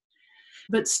point.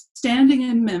 But standing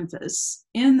in Memphis,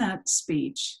 in that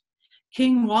speech,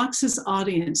 King walks his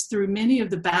audience through many of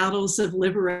the battles of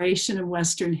liberation in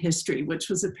Western history, which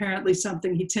was apparently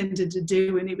something he tended to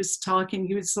do when he was talking.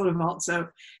 He would sort of also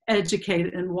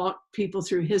educate and walk people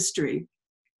through history.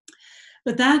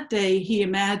 But that day, he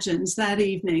imagines, that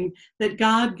evening, that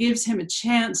God gives him a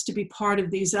chance to be part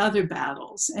of these other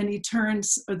battles, and he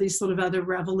turns, or these sort of other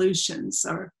revolutions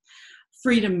or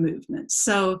freedom movements.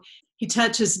 So he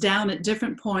touches down at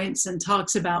different points and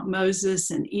talks about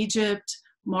Moses and Egypt,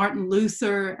 Martin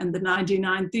Luther and the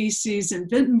 99 Theses in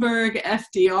Wittenberg,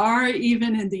 FDR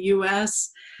even in the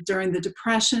US during the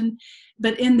Depression.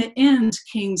 But in the end,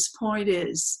 King's point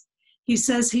is, he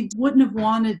says he wouldn't have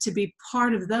wanted to be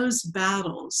part of those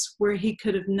battles where he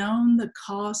could have known the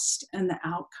cost and the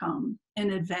outcome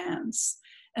in advance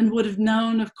and would have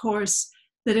known, of course,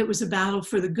 that it was a battle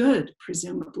for the good,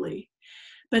 presumably.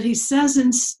 But he says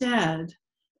instead,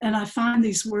 and I find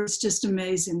these words just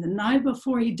amazing, the night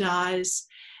before he dies,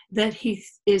 that he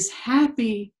is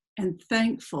happy and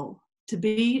thankful to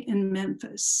be in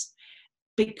Memphis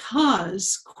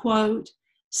because, quote,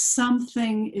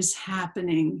 something is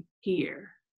happening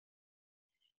here.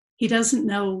 He doesn't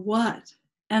know what.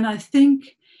 And I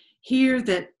think here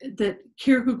that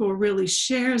Kierkegaard really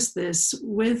shares this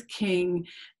with King,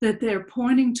 that they're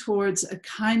pointing towards a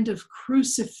kind of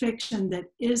crucifixion that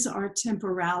is our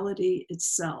temporality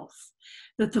itself,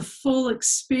 that the full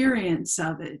experience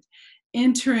of it,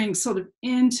 entering sort of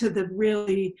into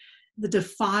the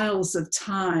defiles of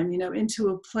time, into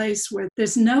a place where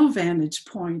there's no vantage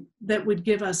point that would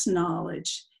give us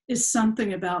knowledge, is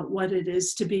something about what it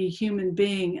is to be a human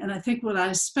being. And I think what I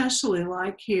especially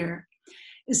like here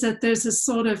is that there's a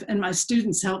sort of, and my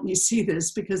students helped me see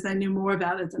this because they knew more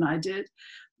about it than I did.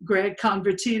 Greg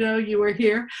Convertito, you were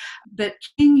here, that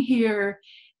King here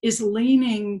is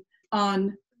leaning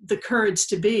on the courage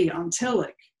to be, on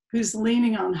Tillich, who's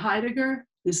leaning on Heidegger,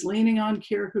 who's leaning on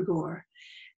Kierkegaard.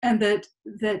 And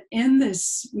that in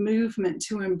this movement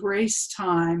to embrace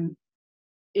time,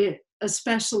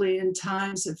 especially in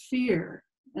times of fear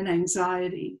and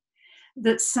anxiety,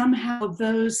 that somehow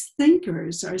those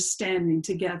thinkers are standing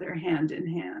together hand in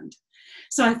hand.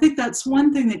 So I think that's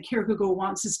one thing that Kierkegaard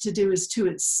wants us to do, is to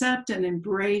accept and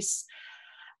embrace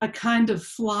a kind of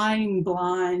flying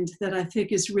blind that I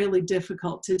think is really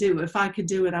difficult to do. If I could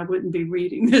do it, I wouldn't be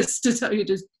reading this, to tell you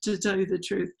the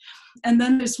truth. And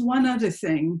then there's one other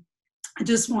thing I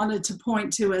just wanted to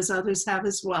point to, as others have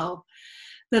as well,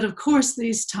 that of course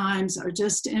these times are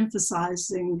just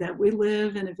emphasizing that we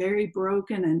live in a very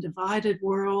broken and divided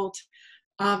world,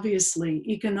 obviously,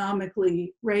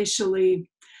 economically, racially.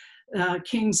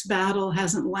 King's battle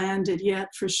hasn't landed yet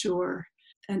for sure.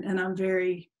 And I'm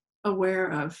very aware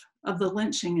of the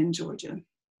lynching in Georgia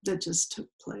that just took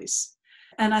place.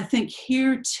 And I think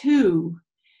here too,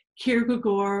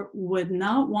 Kierkegaard would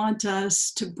not want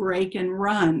us to break and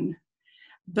run,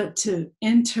 but to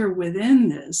enter within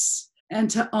this and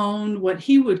to own what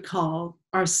he would call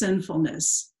our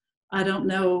sinfulness. I don't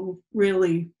know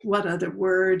really what other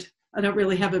word, I don't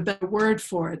really have a better word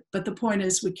for it, but the point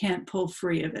is we can't pull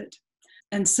free of it.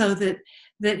 And so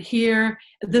that here,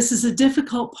 this is a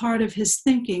difficult part of his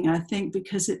thinking, I think,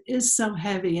 because it is so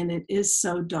heavy and it is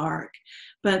so dark.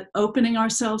 But opening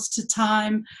ourselves to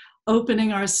time,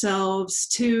 opening ourselves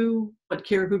to what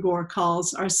Kierkegaard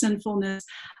calls our sinfulness,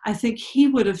 I think he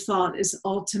would have thought is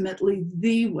ultimately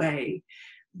the way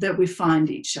that we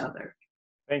find each other.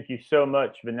 Thank you so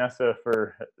much, Vanessa,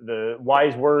 for the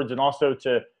wise words, and also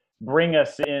to bring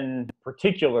us in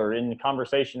particular in the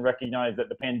conversation, recognize that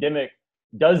the pandemic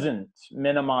doesn't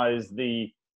minimize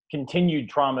the continued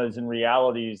traumas and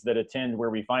realities that attend where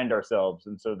we find ourselves.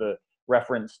 And so the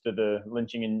reference to the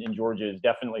lynching in Georgia is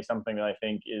definitely something that I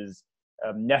think is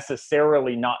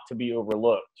necessarily not to be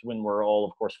overlooked when we're all,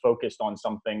 of course, focused on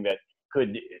something that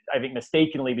could, I think,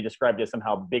 mistakenly be described as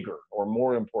somehow bigger or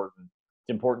more important.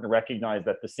 It's important to recognize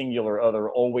that the singular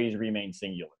other always remains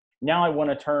singular. Now I want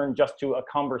to turn just to a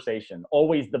conversation,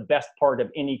 always the best part of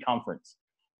any conference,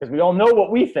 because we all know what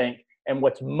we think, and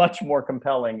what's much more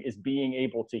compelling is being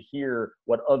able to hear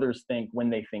what others think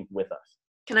when they think with us.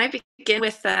 Can I begin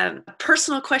with a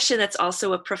personal question that's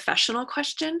also a professional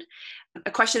question?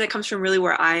 A question that comes from really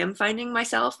where I am finding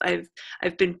myself. I've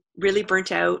been really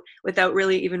burnt out without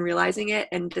really even realizing it.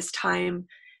 And this time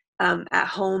at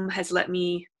home has let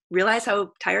me realize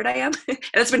how tired I am. And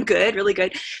it's been good, really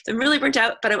good. So I'm really burnt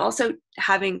out, but I'm also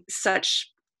having such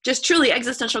just truly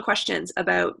existential questions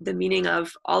about the meaning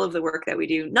of all of the work that we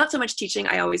do. Not so much teaching.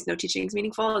 I always know teaching is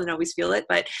meaningful and always feel it,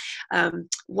 but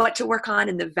what to work on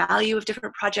and the value of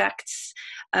different projects.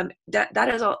 That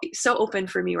is all so open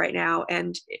for me right now.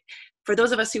 And for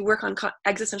those of us who work on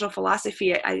existential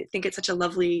philosophy, I think it's such a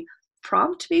lovely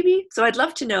prompt, maybe. So I'd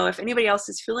love to know if anybody else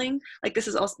is feeling like this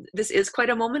is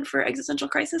quite a moment for existential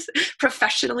crisis,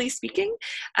 professionally speaking.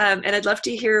 And I'd love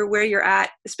to hear where you're at,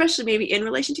 especially maybe in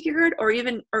relation to Kierkegaard, or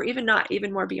even not,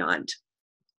 even more beyond.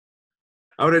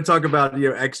 I want to talk about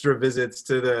extra visits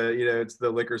to the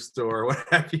liquor store or what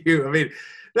have you.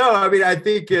 I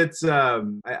think it's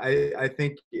I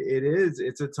think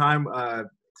it's a time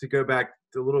to go back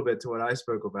a little bit to what I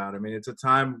spoke about. It's a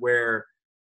time where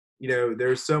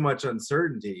there's so much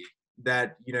uncertainty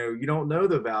that, you don't know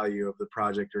the value of the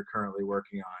project you're currently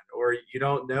working on, or you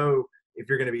don't know if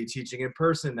you're going to be teaching in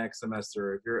person next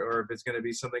semester, or if it's going to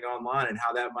be something online, and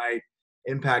how that might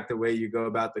impact the way you go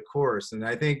about the course. And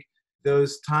I think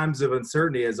those times of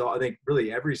uncertainty, as I think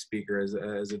really every speaker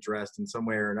has addressed in some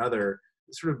way or another,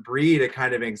 sort of breed a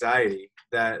kind of anxiety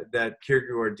that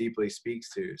Kierkegaard deeply speaks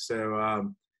to.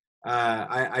 So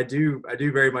I do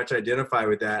very much identify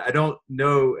with that. I don't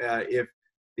know if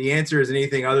the answer is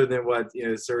anything other than what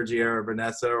Sergio or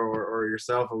Vanessa or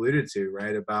yourself alluded to,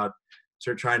 right? About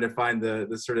sort of trying to find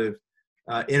the sort of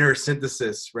inner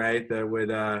synthesis, right? That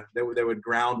would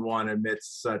ground one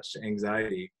amidst such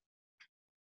anxiety.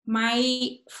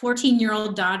 My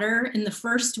 14-year-old daughter, in the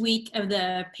first week of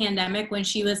the pandemic, when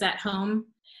she was at home,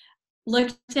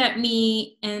 looked at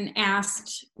me and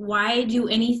asked, "Why do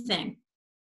anything?"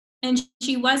 And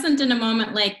she wasn't in a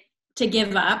moment like to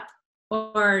give up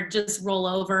or just roll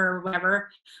over or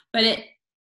whatever, but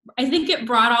I think it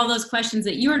brought all those questions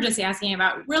that you were just asking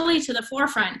about really to the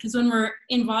forefront, because when we're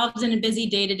involved in a busy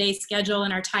day-to-day schedule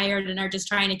and are tired and are just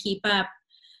trying to keep up,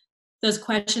 those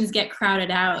questions get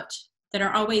crowded out that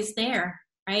are always there,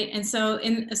 right? And so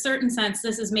in a certain sense,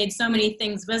 this has made so many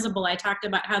things visible. I talked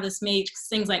about how this makes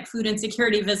things like food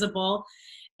insecurity visible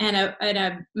and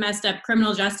a messed up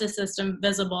criminal justice system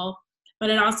visible, but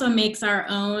it also makes our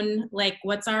own, like,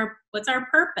 what's our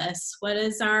purpose?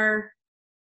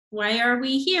 Why are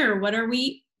we here? What are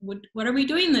we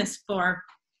doing this for?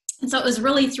 And so it was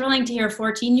really thrilling to hear a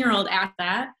 14-year-old ask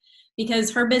that,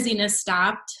 because her busyness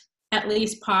stopped, at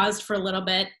least paused for a little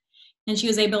bit, and she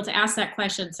was able to ask that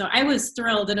question. So I was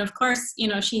thrilled. And of course,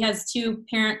 she has two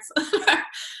parents.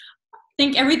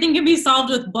 Think everything can be solved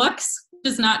with books,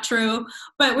 which is not true.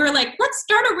 But we're like, let's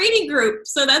start a reading group.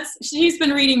 So she's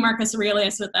been reading Marcus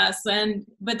Aurelius with us.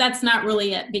 But that's not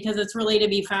really it, because it's really to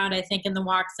be found, I think, in the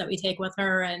walks that we take with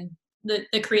her and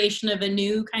the creation of a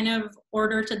new kind of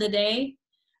order to the day.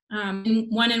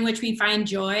 One in which we find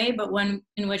joy, but one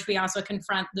in which we also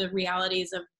confront the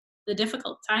realities of the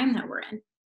difficult time that we're in.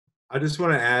 I just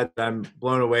want to add that I'm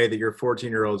blown away that your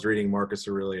 14-year-old's reading Marcus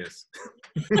Aurelius.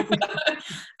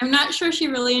 I'm not sure she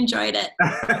really enjoyed it.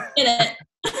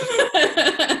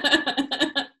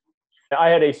 I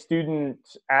had a student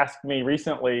ask me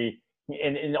recently,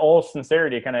 in all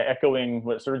sincerity, kind of echoing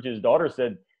what Sergio's daughter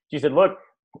said. She said, "Look,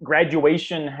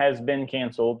 graduation has been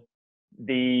canceled.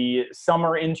 The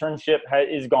summer internship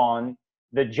is gone.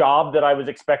 The job that I was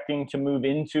expecting to move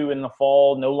into in the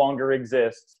fall no longer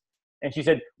exists." And she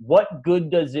said, "What good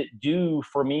does it do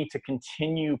for me to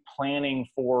continue planning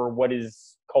for what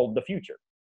is called the future?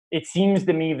 It seems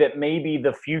to me that maybe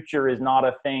the future is not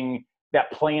a thing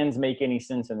that plans make any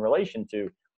sense in relation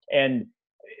to." And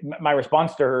my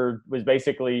response to her was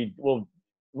basically, well,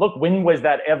 look, when was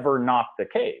that ever not the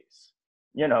case?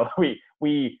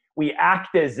 We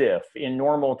act as if in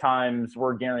normal times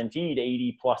we're guaranteed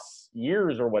 80 plus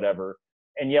years or whatever.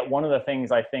 And yet one of the things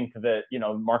I think that,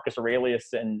 Marcus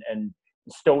Aurelius and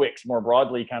Stoics more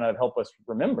broadly kind of help us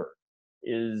remember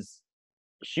is,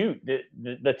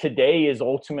 the today is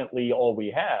ultimately all we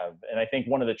have. And I think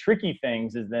one of the tricky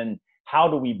things is then how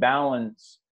do we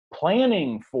balance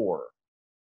planning for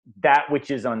that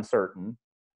which is uncertain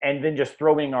and then just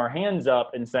throwing our hands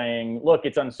up and saying, look,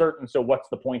 it's uncertain, so what's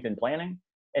the point in planning?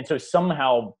 And so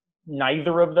somehow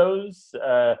neither of those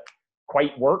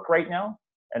quite work right now.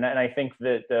 And I think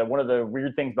that one of the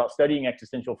weird things about studying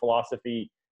existential philosophy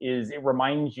is it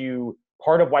reminds you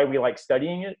part of why we like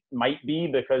studying it might be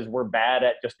because we're bad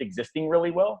at just existing really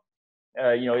well.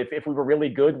 If we were really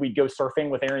good, we'd go surfing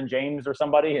with Aaron James or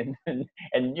somebody and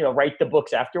write the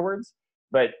books afterwards.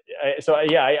 But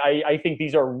I think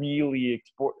these are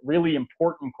really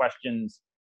important questions.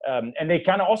 And they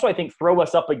kind of also, I think, throw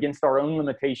us up against our own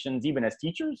limitations, even as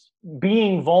teachers.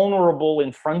 Being vulnerable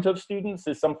in front of students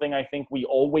is something I think we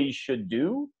always should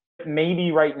do.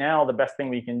 Maybe right now, the best thing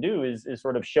we can do is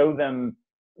sort of show them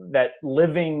that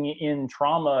living in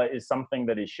trauma is something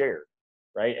that is shared,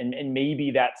 right? And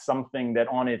maybe that's something that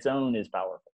on its own is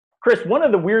powerful. Chris, one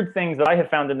of the weird things that I have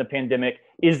found in the pandemic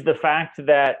is the fact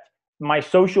that my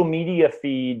social media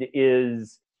feed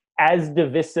is as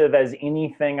divisive as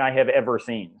anything I have ever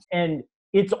seen. And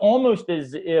it's almost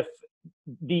as if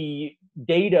the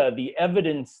data, the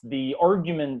evidence, the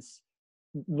arguments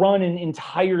run in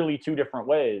entirely two different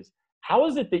ways. How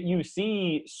is it that you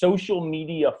see social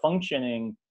media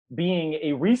functioning being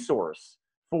a resource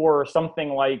for something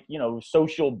like,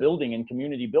 social building and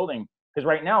community building? Because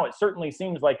right now it certainly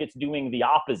seems like it's doing the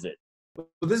opposite. Well,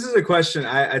 this is a question.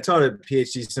 I taught a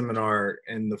PhD seminar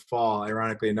in the fall,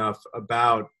 ironically enough,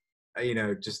 about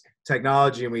just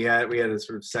technology, and we had a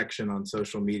sort of section on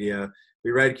social media.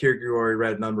 We read Kierkegaard, we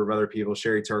read a number of other people,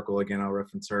 Sherry Turkle, again, I'll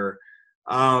reference her.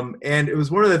 And it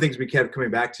was one of the things we kept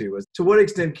coming back to was, to what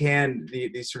extent can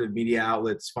these sort of media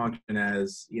outlets function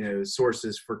as,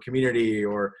 sources for community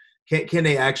or can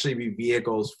they actually be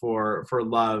vehicles for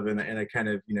love in a kind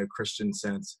of, Christian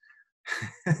sense?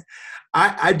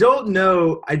 I don't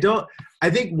know. I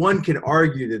think one can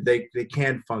argue that they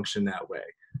can function that way.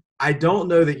 I don't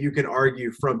know that you can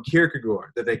argue from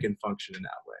Kierkegaard that they can function in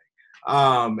that way.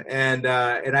 And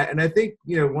I think,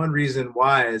 one reason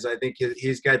why is I think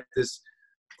he's got this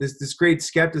great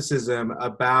skepticism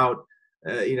about,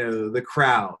 the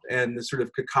crowd and the sort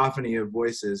of cacophony of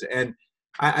voices. And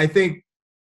I think,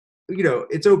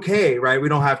 it's okay, right? We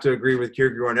don't have to agree with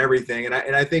Kierkegaard on everything. And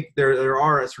I think there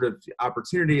are sort of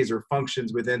opportunities or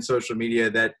functions within social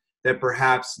media that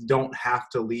perhaps don't have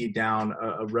to lead down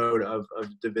a road of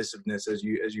divisiveness, as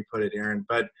you put it, Aaron.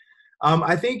 But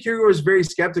I think Kierkegaard is very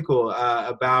skeptical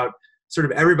about sort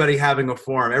of everybody having a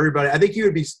forum. I think he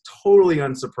would be totally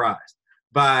unsurprised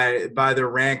by the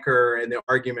rancor and the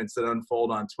arguments that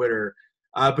unfold on Twitter,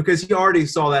 because he already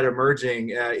saw that emerging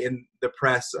in the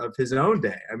press of his own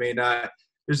day. I mean,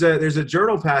 there's a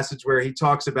journal passage where he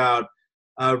talks about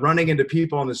running into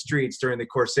people on the streets during the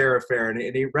Corsair affair,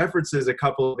 and he references a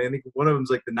couple. I think one of them is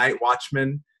like the night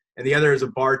watchman, and the other is a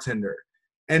bartender.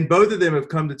 And both of them have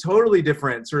come to totally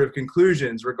different sort of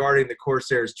conclusions regarding the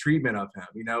Corsair's treatment of him.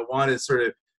 One is sort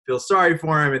of feels sorry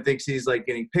for him and thinks he's like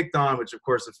getting picked on, which of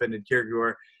course offended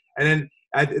Kierkegaard. And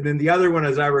then the other one,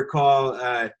 as I recall,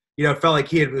 felt like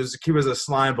he was a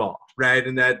slime ball, right?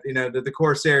 And that, that the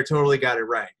Corsair totally got it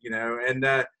right, and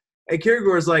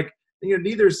Kierkegaard is like,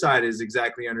 neither side is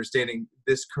exactly understanding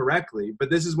this correctly, but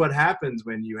this is what happens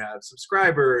when you have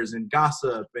subscribers and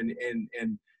gossip and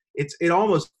it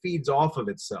almost feeds off of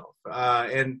itself.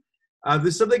 And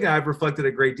there's something that I've reflected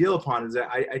a great deal upon is that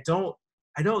I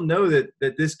don't know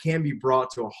that this can be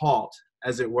brought to a halt,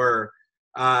 as it were,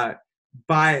 by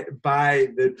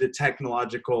the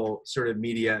technological sort of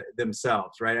media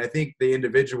themselves, right? I think the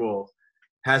individual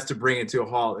has to bring it to a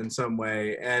halt in some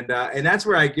way, and that's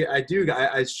where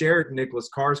I shared Nicholas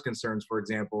Carr's concerns, for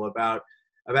example, about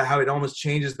how it almost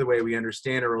changes the way we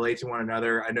understand or relate to one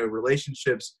another. I know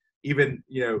relationships, even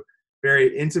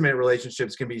very intimate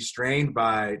relationships, can be strained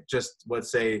by just,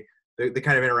 let's say, the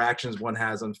kind of interactions one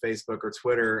has on Facebook or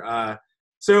Twitter.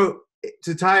 So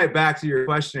to tie it back to your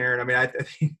question, Aaron, I mean, I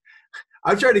think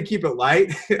I'm trying to keep it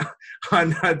light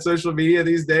on social media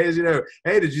these days.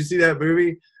 Hey, did you see that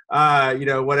movie?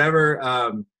 Whatever.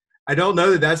 I don't know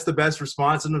that that's the best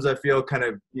response. Sometimes I feel kind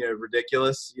of,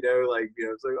 ridiculous,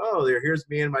 it's like, oh, here's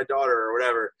me and my daughter or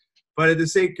whatever. But at the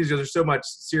same, because there's so much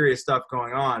serious stuff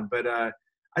going on. But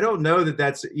I don't know that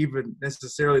that's even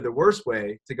necessarily the worst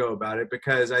way to go about it,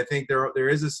 because I think there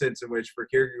is a sense in which, for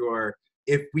Kierkegaard,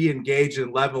 if we engage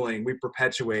in leveling, we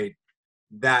perpetuate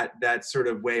that sort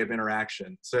of way of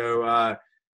interaction. So,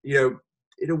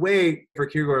 in a way, for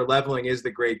Kierkegaard, leveling is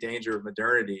the great danger of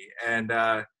modernity. And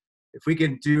if we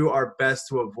can do our best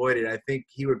to avoid it, I think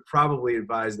he would probably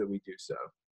advise that we do so.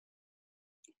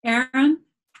 Aaron,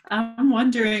 I'm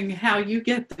wondering how you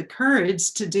get the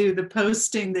courage to do the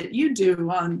posting that you do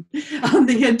on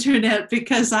the internet,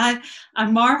 because I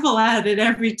marvel at it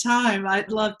every time.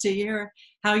 I'd love to hear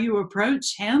how you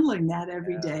approach handling that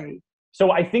every day.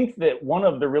 So I think that one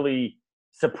of the really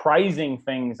surprising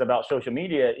things about social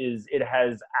media is it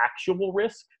has actual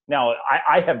risk. Now,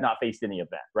 I have not faced any of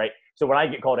that, right? So when I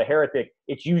get called a heretic,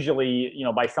 it's usually,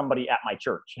 by somebody at my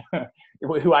church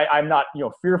who I'm not,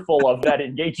 fearful of that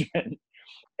engagement.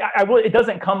 It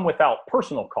doesn't come without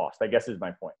personal cost, I guess is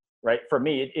my point, right? For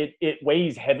me, it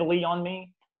weighs heavily on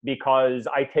me because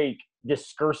I take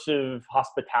discursive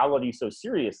hospitality so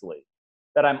seriously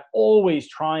that I'm always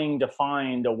trying to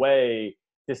find a way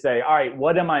to say, all right,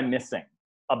 what am I missing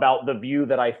about the view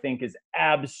that I think is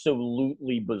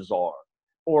absolutely bizarre?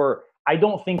 Or I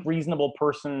don't think reasonable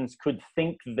persons could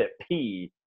think that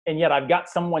P, and yet I've got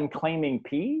someone claiming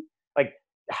P. Like,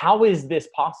 how is this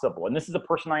possible? And this is a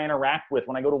person I interact with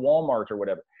when I go to Walmart or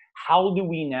whatever. How do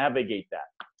we navigate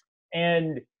that?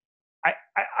 And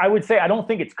I would say I don't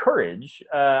think it's courage.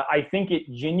 I think it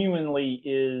genuinely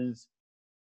is.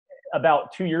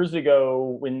 About 2 years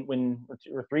ago,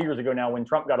 or 3 years ago now, when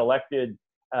Trump got elected,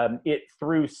 it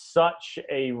threw such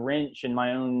a wrench in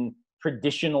my own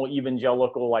traditional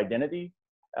evangelical identity,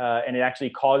 and it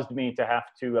actually caused me to have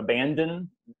to abandon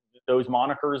those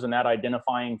monikers and that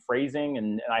identifying phrasing,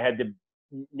 and I had to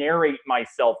narrate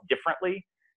myself differently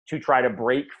to try to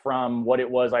break from what it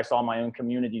was I saw my own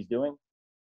communities doing.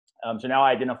 So now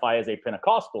I identify as a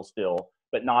Pentecostal still,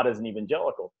 but not as an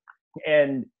evangelical.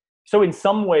 And so in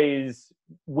some ways,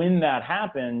 when that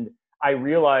happened, I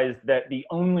realized that the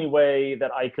only way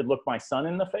that I could look my son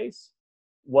in the face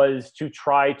was to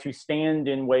try to stand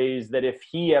in ways that if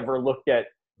he ever looked at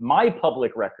my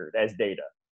public record as data,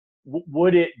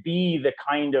 would it be the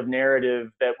kind of narrative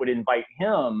that would invite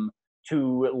him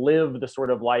to live the sort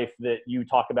of life that you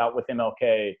talk about with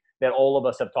MLK, that all of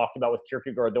us have talked about with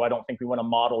Kierkegaard, though I don't think we want to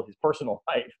model his personal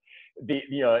life. The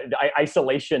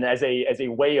isolation as a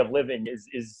way of living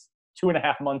is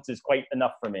 2.5 months is quite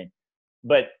enough for me.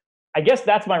 But I guess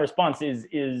that's my response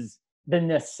is the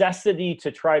necessity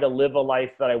to try to live a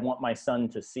life that I want my son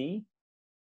to see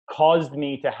caused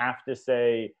me to have to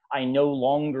say, I no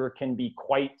longer can be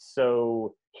quite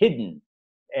so hidden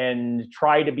and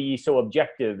try to be so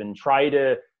objective and try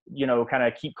to, kind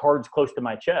of keep cards close to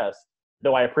my chest.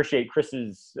 Though I appreciate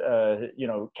Chris's,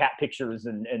 cat pictures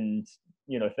and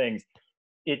things.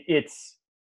 It's,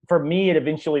 for me, it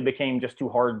eventually became just too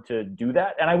hard to do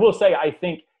that. And I will say, I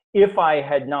think if I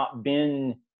had not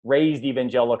been raised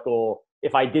evangelical,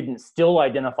 if I didn't still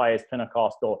identify as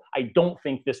Pentecostal, I don't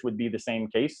think this would be the same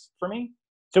case for me.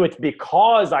 So it's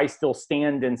because I still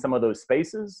stand in some of those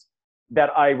spaces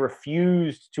that I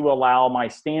refused to allow my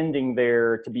standing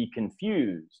there to be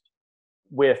confused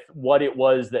with what it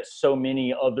was that so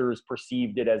many others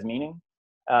perceived it as meaning.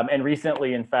 And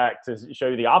recently, in fact, to show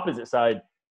you the opposite side,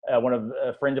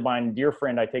 a friend of mine, dear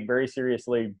friend I take very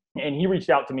seriously, and he reached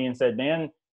out to me and said, man,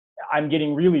 I'm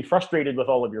getting really frustrated with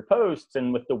all of your posts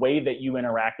and with the way that you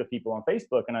interact with people on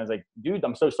Facebook. And I was like, dude,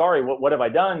 I'm so sorry. What have I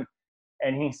done?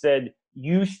 And he said,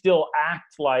 you still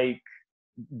act like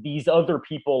these other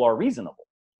people are reasonable.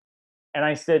 And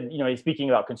I said, speaking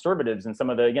about conservatives and some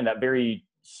of that very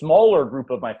smaller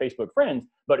group of my Facebook friends,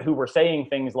 but who were saying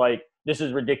things like, this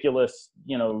is ridiculous,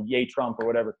 yay Trump or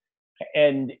whatever.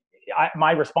 And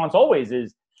my response always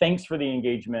is, thanks for the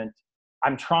engagement.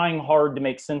 I'm trying hard to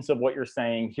make sense of what you're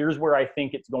saying. Here's where I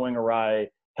think it's going awry.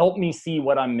 Help me see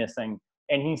what I'm missing.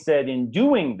 And he said, in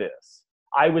doing this,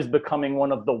 I was becoming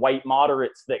one of the white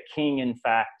moderates that King, in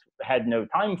fact, had no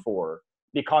time for,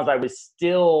 because I was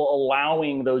still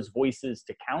allowing those voices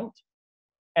to count.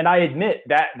 And I admit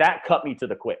that cut me to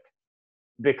the quick,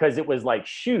 because it was like,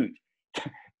 shoot,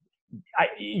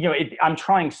 I'm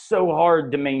trying so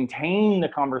hard to maintain the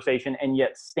conversation and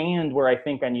yet stand where I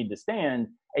think I need to stand.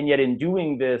 And yet in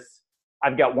doing this,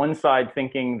 I've got one side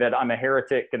thinking that I'm a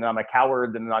heretic and I'm a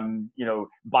coward and I'm,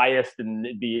 biased and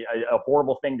it'd be a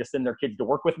horrible thing to send their kids to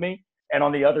work with me. And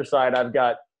on the other side, I've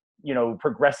got,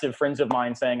 progressive friends of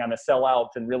mine saying I'm a sellout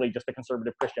and really just a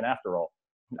conservative Christian after all.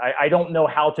 I don't know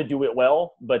how to do it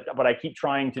well, but I keep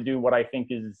trying to do what I think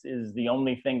is the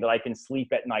only thing that I can sleep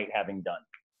at night having done.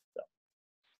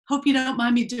 Hope you don't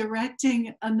mind me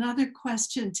directing another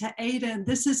question to Ada. And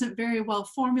this isn't very well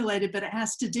formulated, but it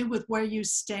has to do with where you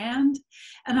stand.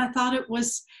 And I thought it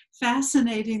was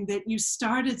fascinating that you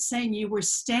started saying you were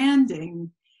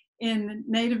standing in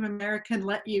Native American,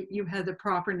 you had the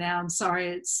proper noun,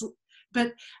 sorry.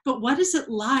 But what is it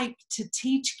like to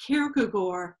teach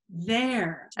Kierkegaard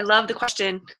there? I love the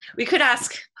question. We could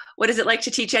ask, what is it like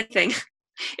to teach anything?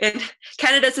 And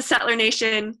Canada's a settler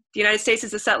nation. The United States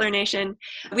is a settler nation.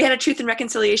 We had a Truth and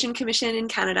Reconciliation Commission in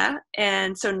Canada.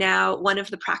 And so now one of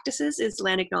the practices is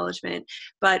land acknowledgement.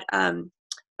 But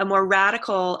a more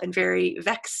radical and very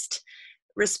vexed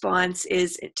response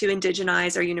is to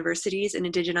indigenize our universities and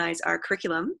indigenize our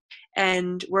curriculum.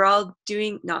 And we're all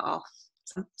doing, not all,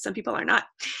 some people are not,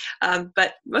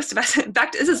 but most of us, in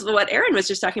fact, this is what Aaron was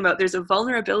just talking about. There's a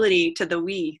vulnerability to the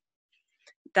we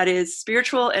that is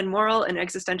spiritual and moral and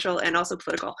existential and also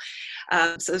political.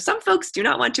 So some folks do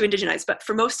not want to indigenize, but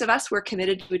for most of us, we're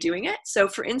committed to doing it. So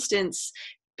for instance,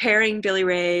 pairing Billy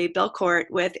Ray Belcourt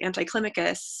with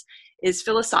Anticlimacus is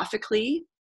philosophically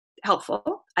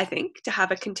helpful, I think, to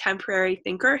have a contemporary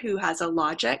thinker who has a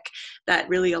logic that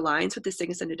really aligns with the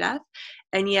sickness and the death.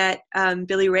 And yet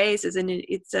Billy Ray's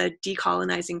it's a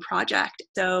decolonizing project.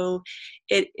 So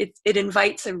it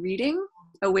invites a reading,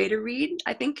 a way to read,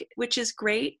 I think, which is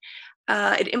great.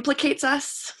 It implicates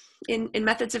us in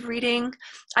methods of reading.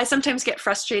 I sometimes get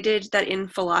frustrated that in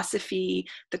philosophy,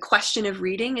 the question of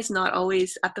reading is not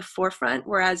always at the forefront,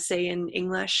 whereas say in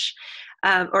English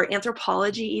or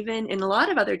anthropology, even in a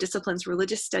lot of other disciplines,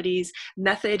 religious studies,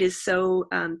 method is so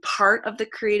part of the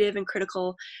creative and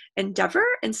critical endeavor.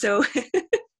 And so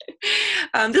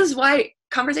this is why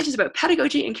conversations about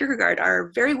pedagogy and Kierkegaard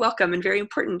are very welcome and very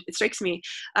important, it strikes me,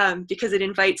 because it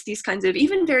invites these kinds of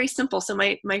even very simple. So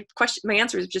my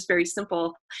answer is just very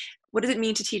simple. What does it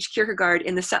mean to teach Kierkegaard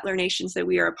in the settler nations that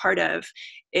we are a part of?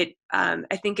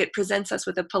 I think it presents us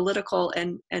with a political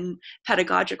and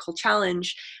pedagogical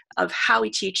challenge of how we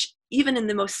teach, even in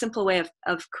the most simple way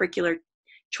of curricular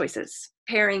choices,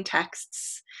 pairing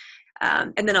texts,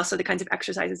 and then also the kinds of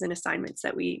exercises and assignments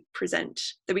that we present,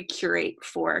 that we curate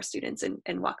for our students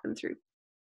and walk them through.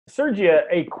 Sergia,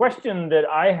 a question that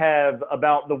I have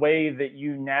about the way that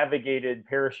you navigated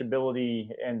perishability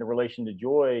and the relation to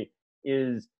joy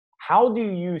is, how do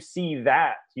you see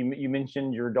that? You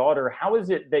mentioned your daughter. How is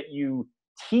it that you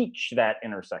teach that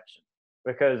intersection?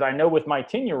 Because I know with my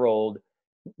 10-year-old,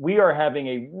 we are having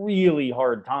a really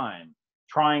hard time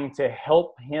trying to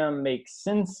help him make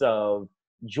sense of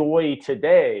joy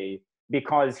today,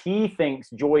 because he thinks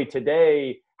joy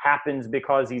today happens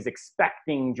because he's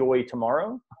expecting joy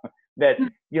tomorrow. That,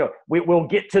 we'll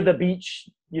get to the beach,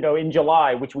 in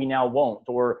July, which we now won't,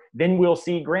 or then we'll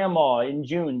see grandma in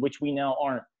June, which we now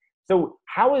aren't. So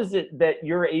how is it that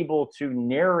you're able to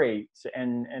narrate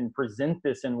and present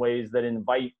this in ways that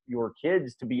invite your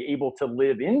kids to be able to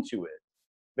live into it?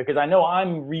 Because I know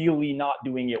I'm really not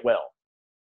doing it well.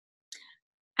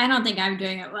 I don't think I'm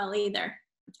doing it well either.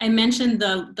 I mentioned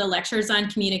the lectures on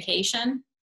communication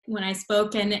when I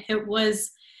spoke, and it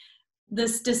was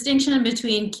this distinction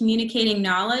between communicating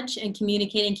knowledge and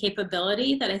communicating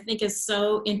capability that I think is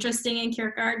so interesting in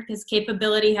Kierkegaard, because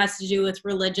capability has to do with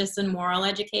religious and moral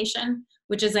education,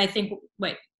 which is, I think,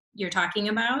 what you're talking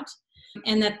about,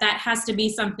 and that has to be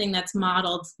something that's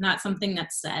modeled, not something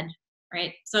that's said,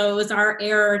 right? So it was our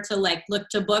error to look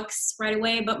to books right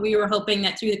away, but we were hoping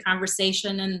that through the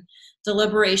conversation and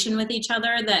deliberation with each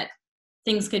other that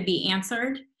things could be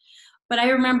answered. But I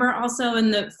remember also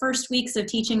in the first weeks of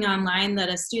teaching online that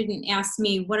a student asked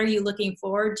me, what are you looking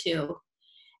forward to?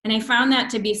 And I found that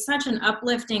to be such an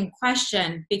uplifting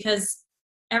question, because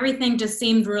everything just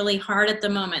seemed really hard at the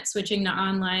moment, switching to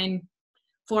online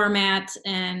format,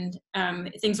 and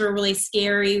things were really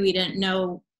scary. We didn't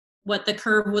know what the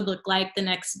curve would look like the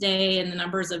next day and the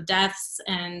numbers of deaths,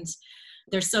 and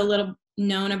there's so little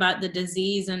known about the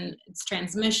disease and its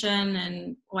transmission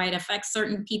and why it affects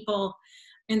certain people.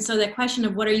 And so the question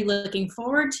of what are you looking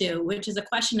forward to, which is a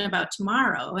question about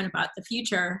tomorrow and about the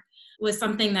future, was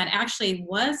something that actually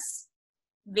was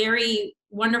very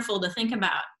wonderful to think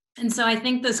about. And so I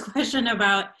think this question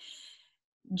about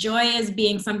joy as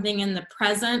being something in the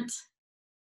present,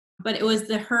 but it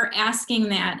was her asking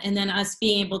that and then us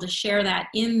being able to share that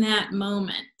in that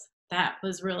moment, that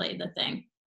was really the thing.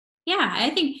 Yeah,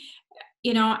 I think,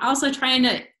 also trying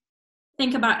to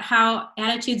think about how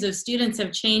attitudes of students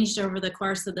have changed over the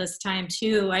course of this time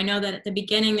too. I know that at the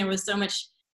beginning there was so much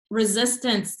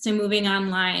resistance to moving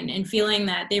online and feeling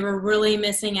that they were really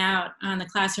missing out on the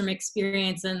classroom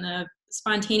experience and the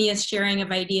spontaneous sharing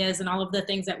of ideas and all of the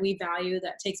things that we value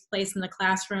that takes place in the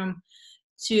classroom,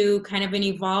 to kind of an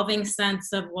evolving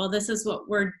sense of, well, this is what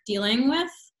we're dealing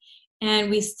with,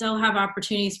 and we still have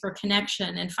opportunities for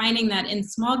connection, and finding that in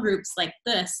small groups like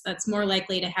this, that's more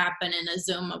likely to happen in a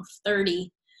Zoom of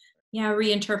 30. Yeah,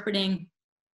 reinterpreting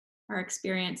our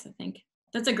experience, I think.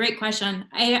 That's a great question.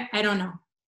 I don't know.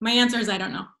 My answer is I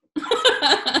don't know.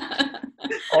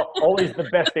 Always the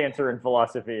best answer in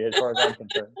philosophy, as far as I'm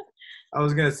concerned. I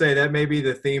was going to say that may be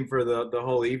the theme for the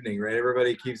whole evening, right?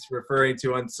 Everybody keeps referring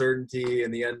to uncertainty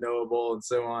and the unknowable and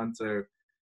so on. So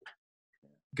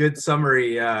good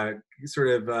summary,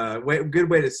 good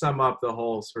way to sum up the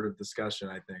whole sort of discussion,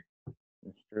 I think.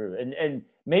 It's true. And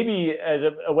maybe as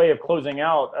a way of closing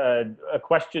out, a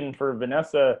question for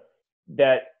Vanessa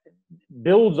that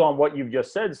builds on what you've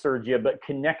just said, Sergia, but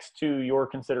connects to your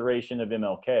consideration of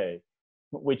MLK,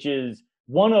 which is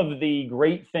one of the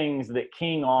great things that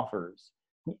King offers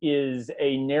is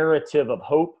a narrative of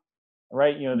hope,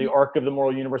 right? The arc of the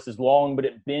moral universe is long, but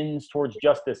it bends towards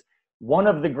justice. One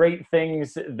of the great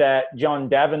things that John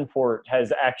Davenport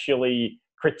has actually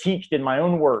critiqued in my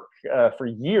own work for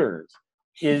years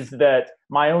is that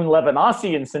my own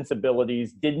Levinasian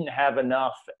sensibilities didn't have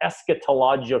enough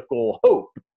eschatological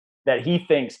hope that he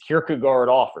thinks Kierkegaard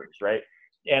offers, right?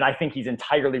 And I think he's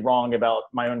entirely wrong about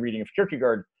my own reading of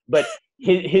Kierkegaard, but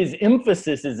his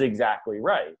emphasis is exactly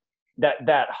right.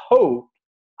 That hope,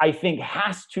 I think,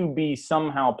 has to be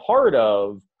somehow part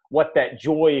of what that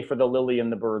joy for the lily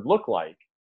and the bird look like.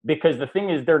 Because the thing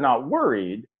is, they're not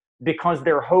worried because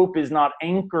their hope is not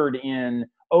anchored in,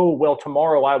 oh, well,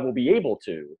 tomorrow I will be able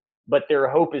to, but their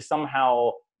hope is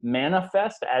somehow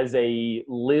manifest as a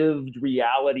lived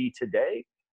reality today.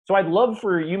 So I'd love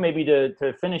for you maybe to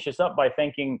finish this up by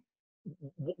thinking,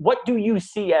 what do you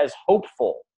see as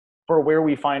hopeful for where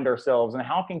we find ourselves, and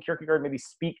how can Kierkegaard maybe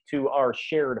speak to our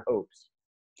shared hopes?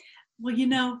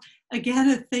 Well, again,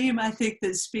 a theme I think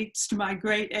that speaks to my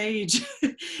great age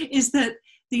is that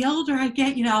the older I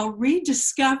get, I'll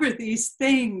rediscover these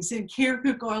things in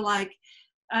Kierkegaard. Like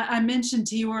I mentioned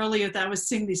to you earlier that I was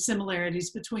seeing these similarities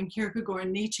between Kierkegaard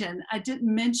and Nietzsche, and I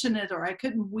didn't mention it or I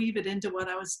couldn't weave it into what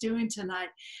I was doing tonight.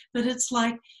 But it's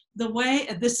like the way,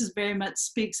 and this is very much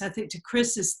speaks, I think, to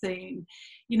Chris's theme,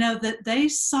 you know, that they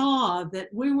saw that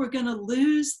we were going to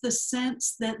lose the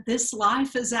sense that this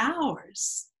life is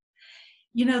ours.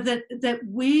 You know, that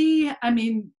we, I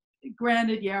mean,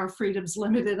 granted, yeah, our freedom's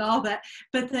limited, all that,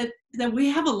 but that we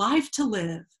have a life to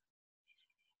live.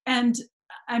 And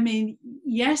I mean,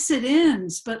 yes, it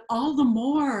ends, but all the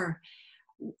more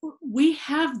we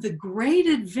have the great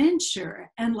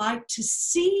adventure and like to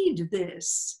seed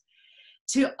this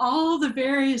to all the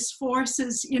various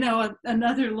forces. You know,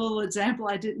 another little example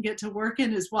I didn't get to work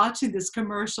in is watching this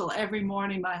commercial every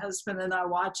morning. My husband and I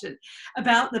watch it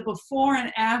about the before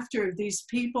and after of these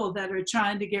people that are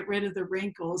trying to get rid of the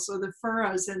wrinkles or the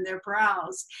furrows in their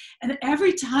brows. And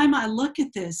every time I look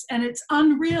at this, and it's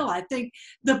unreal, I think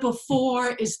the before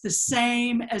is the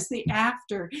same as the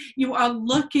after. You are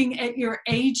looking at your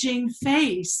aging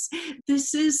face.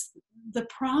 This is the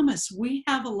promise. We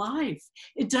have a life.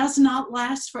 It does not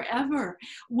last forever.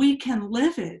 We can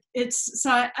live it.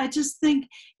 I just think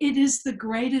it is the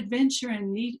great adventure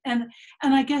and need. And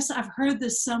I guess I've heard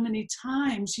this so many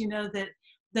times, you know,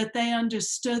 that they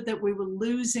understood that we were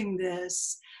losing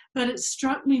this, but it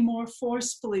struck me more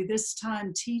forcefully this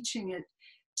time teaching it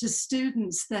to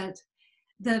students that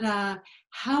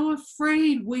how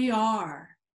afraid we are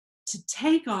to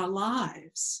take our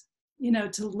lives, you know,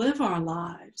 to live our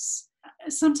lives.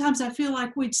 Sometimes I feel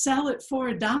like we'd sell it for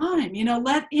a dime, you know,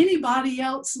 let anybody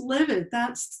else live it.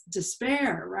 That's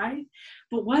despair, right?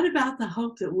 But what about the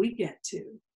hope that we get to?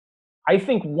 I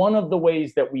think one of the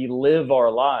ways that we live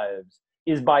our lives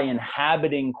is by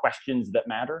inhabiting questions that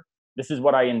matter. This is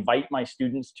what I invite my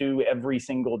students to every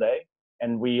single day.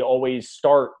 And we always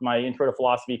start my intro to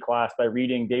philosophy class by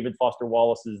reading David Foster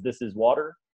Wallace's This Is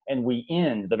Water. And we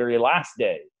end the very last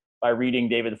day by reading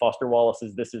David Foster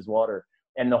Wallace's This Is Water.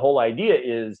 And the whole idea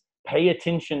is pay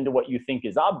attention to what you think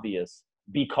is obvious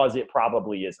because it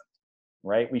probably isn't,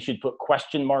 right? We should put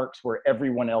question marks where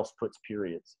everyone else puts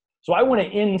periods. So I want to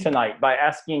end tonight by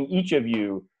asking each of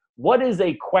you, what is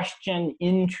a question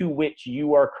into which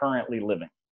you are currently living?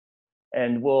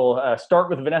 And we'll start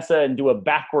with Vanessa and do a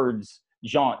backwards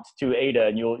jaunt to Ada,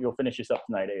 and you'll finish this up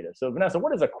tonight, Ada. So Vanessa,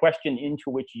 what is a question into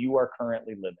which you are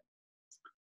currently living?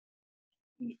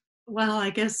 Well, I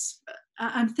guess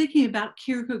I'm thinking about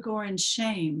Kierkegaardian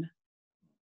shame.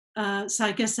 So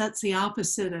I guess that's the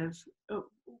opposite of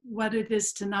what it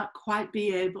is to not quite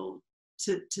be able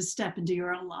to step into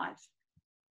your own life.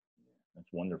 That's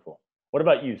wonderful. What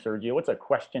about you, Sergio? What's a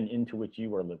question into which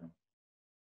you are living?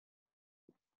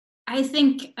 I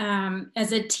think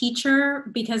as a teacher,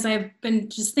 because I've been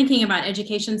just thinking about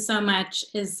education so much,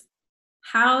 is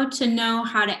how to know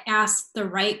how to ask the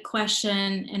right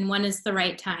question and when is the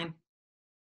right time.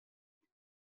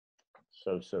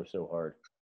 So hard.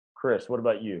 Chris, what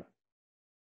about you?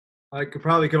 I could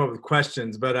probably come up with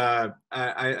questions, but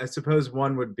I suppose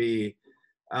one would be,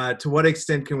 to what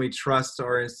extent can we trust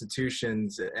our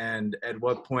institutions, and at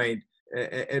what point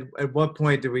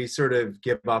do we sort of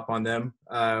give up on them,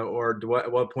 or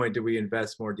at what point do we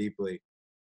invest more deeply?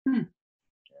 Yeah,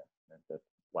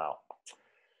 wow.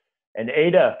 And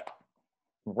Ada,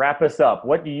 wrap us up.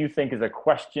 What do you think is a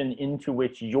question into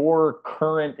which your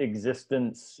current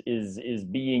existence is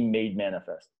being made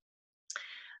manifest?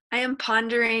 I am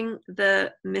pondering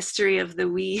the mystery of the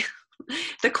we,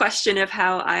 the question of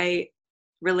how I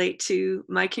relate to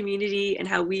my community and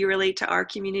how we relate to our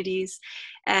communities.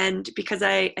 And because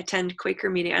I attend Quaker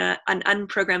meeting, an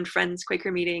unprogrammed friends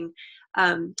Quaker meeting,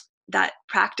 that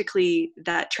practically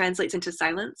that translates into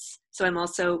silence. So I'm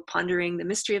also pondering the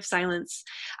mystery of silence.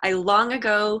 I long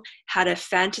ago had a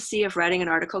fantasy of writing an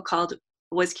article called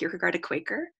 "Was Kierkegaard a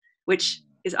Quaker?" which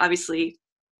is obviously,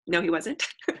 no, he wasn't.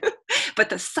 But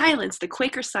the silence, the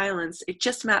Quaker silence, it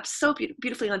just maps so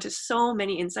beautifully onto so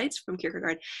many insights from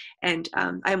Kierkegaard. And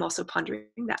I am also pondering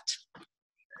that.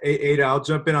 Ada, I'll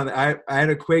jump in on that. I had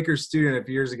a Quaker student a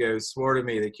few years ago who swore to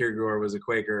me that Kierkegaard was a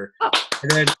Quaker. Oh,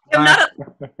 and then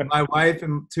my wife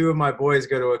and two of my boys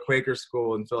go to a Quaker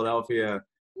school in Philadelphia.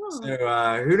 Oh.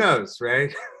 So who knows,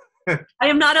 right? I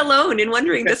am not alone in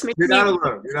wondering. This makes You're me, not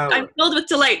alone. I'm filled with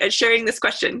delight at sharing this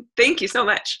question. Thank you so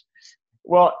much.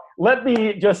 Well, let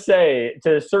me just say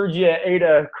to Sergia,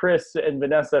 Ada, Chris, and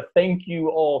Vanessa, thank you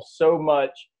all so much.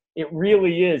 It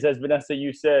really is, as Vanessa,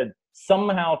 you said,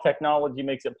 somehow technology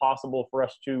makes it possible for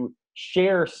us to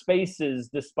share spaces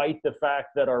despite the fact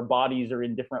that our bodies are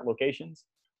in different locations.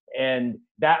 And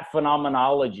that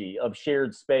phenomenology of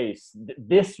shared space,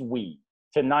 this week,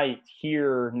 tonight,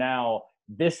 here, now,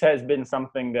 this has been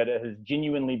something that has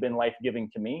genuinely been life-giving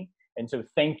to me. And so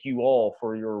thank you all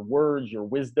for your words, your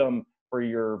wisdom, for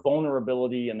your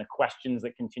vulnerability, and the questions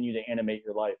that continue to animate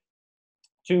your life.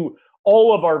 To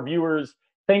all of our viewers,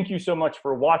 thank you so much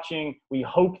for watching. We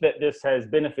hope that this has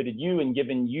benefited you and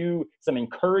given you some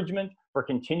encouragement for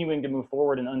continuing to move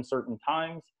forward in uncertain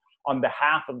times. On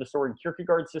behalf of the Soren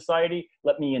Kierkegaard Society,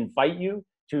 let me invite you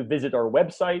to visit our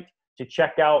website, to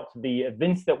check out the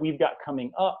events that we've got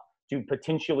coming up, to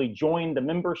potentially join the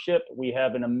membership. We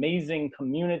have an amazing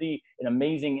community, an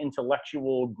amazing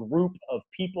intellectual group of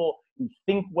people who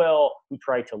think well, who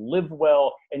try to live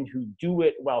well, and who do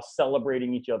it while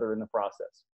celebrating each other in the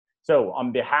process. So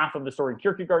on behalf of the Soren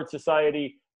Kierkegaard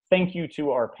Society, thank you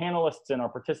to our panelists and our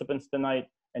participants tonight,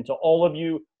 and to all of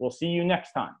you, we'll see you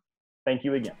next time. Thank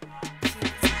you again.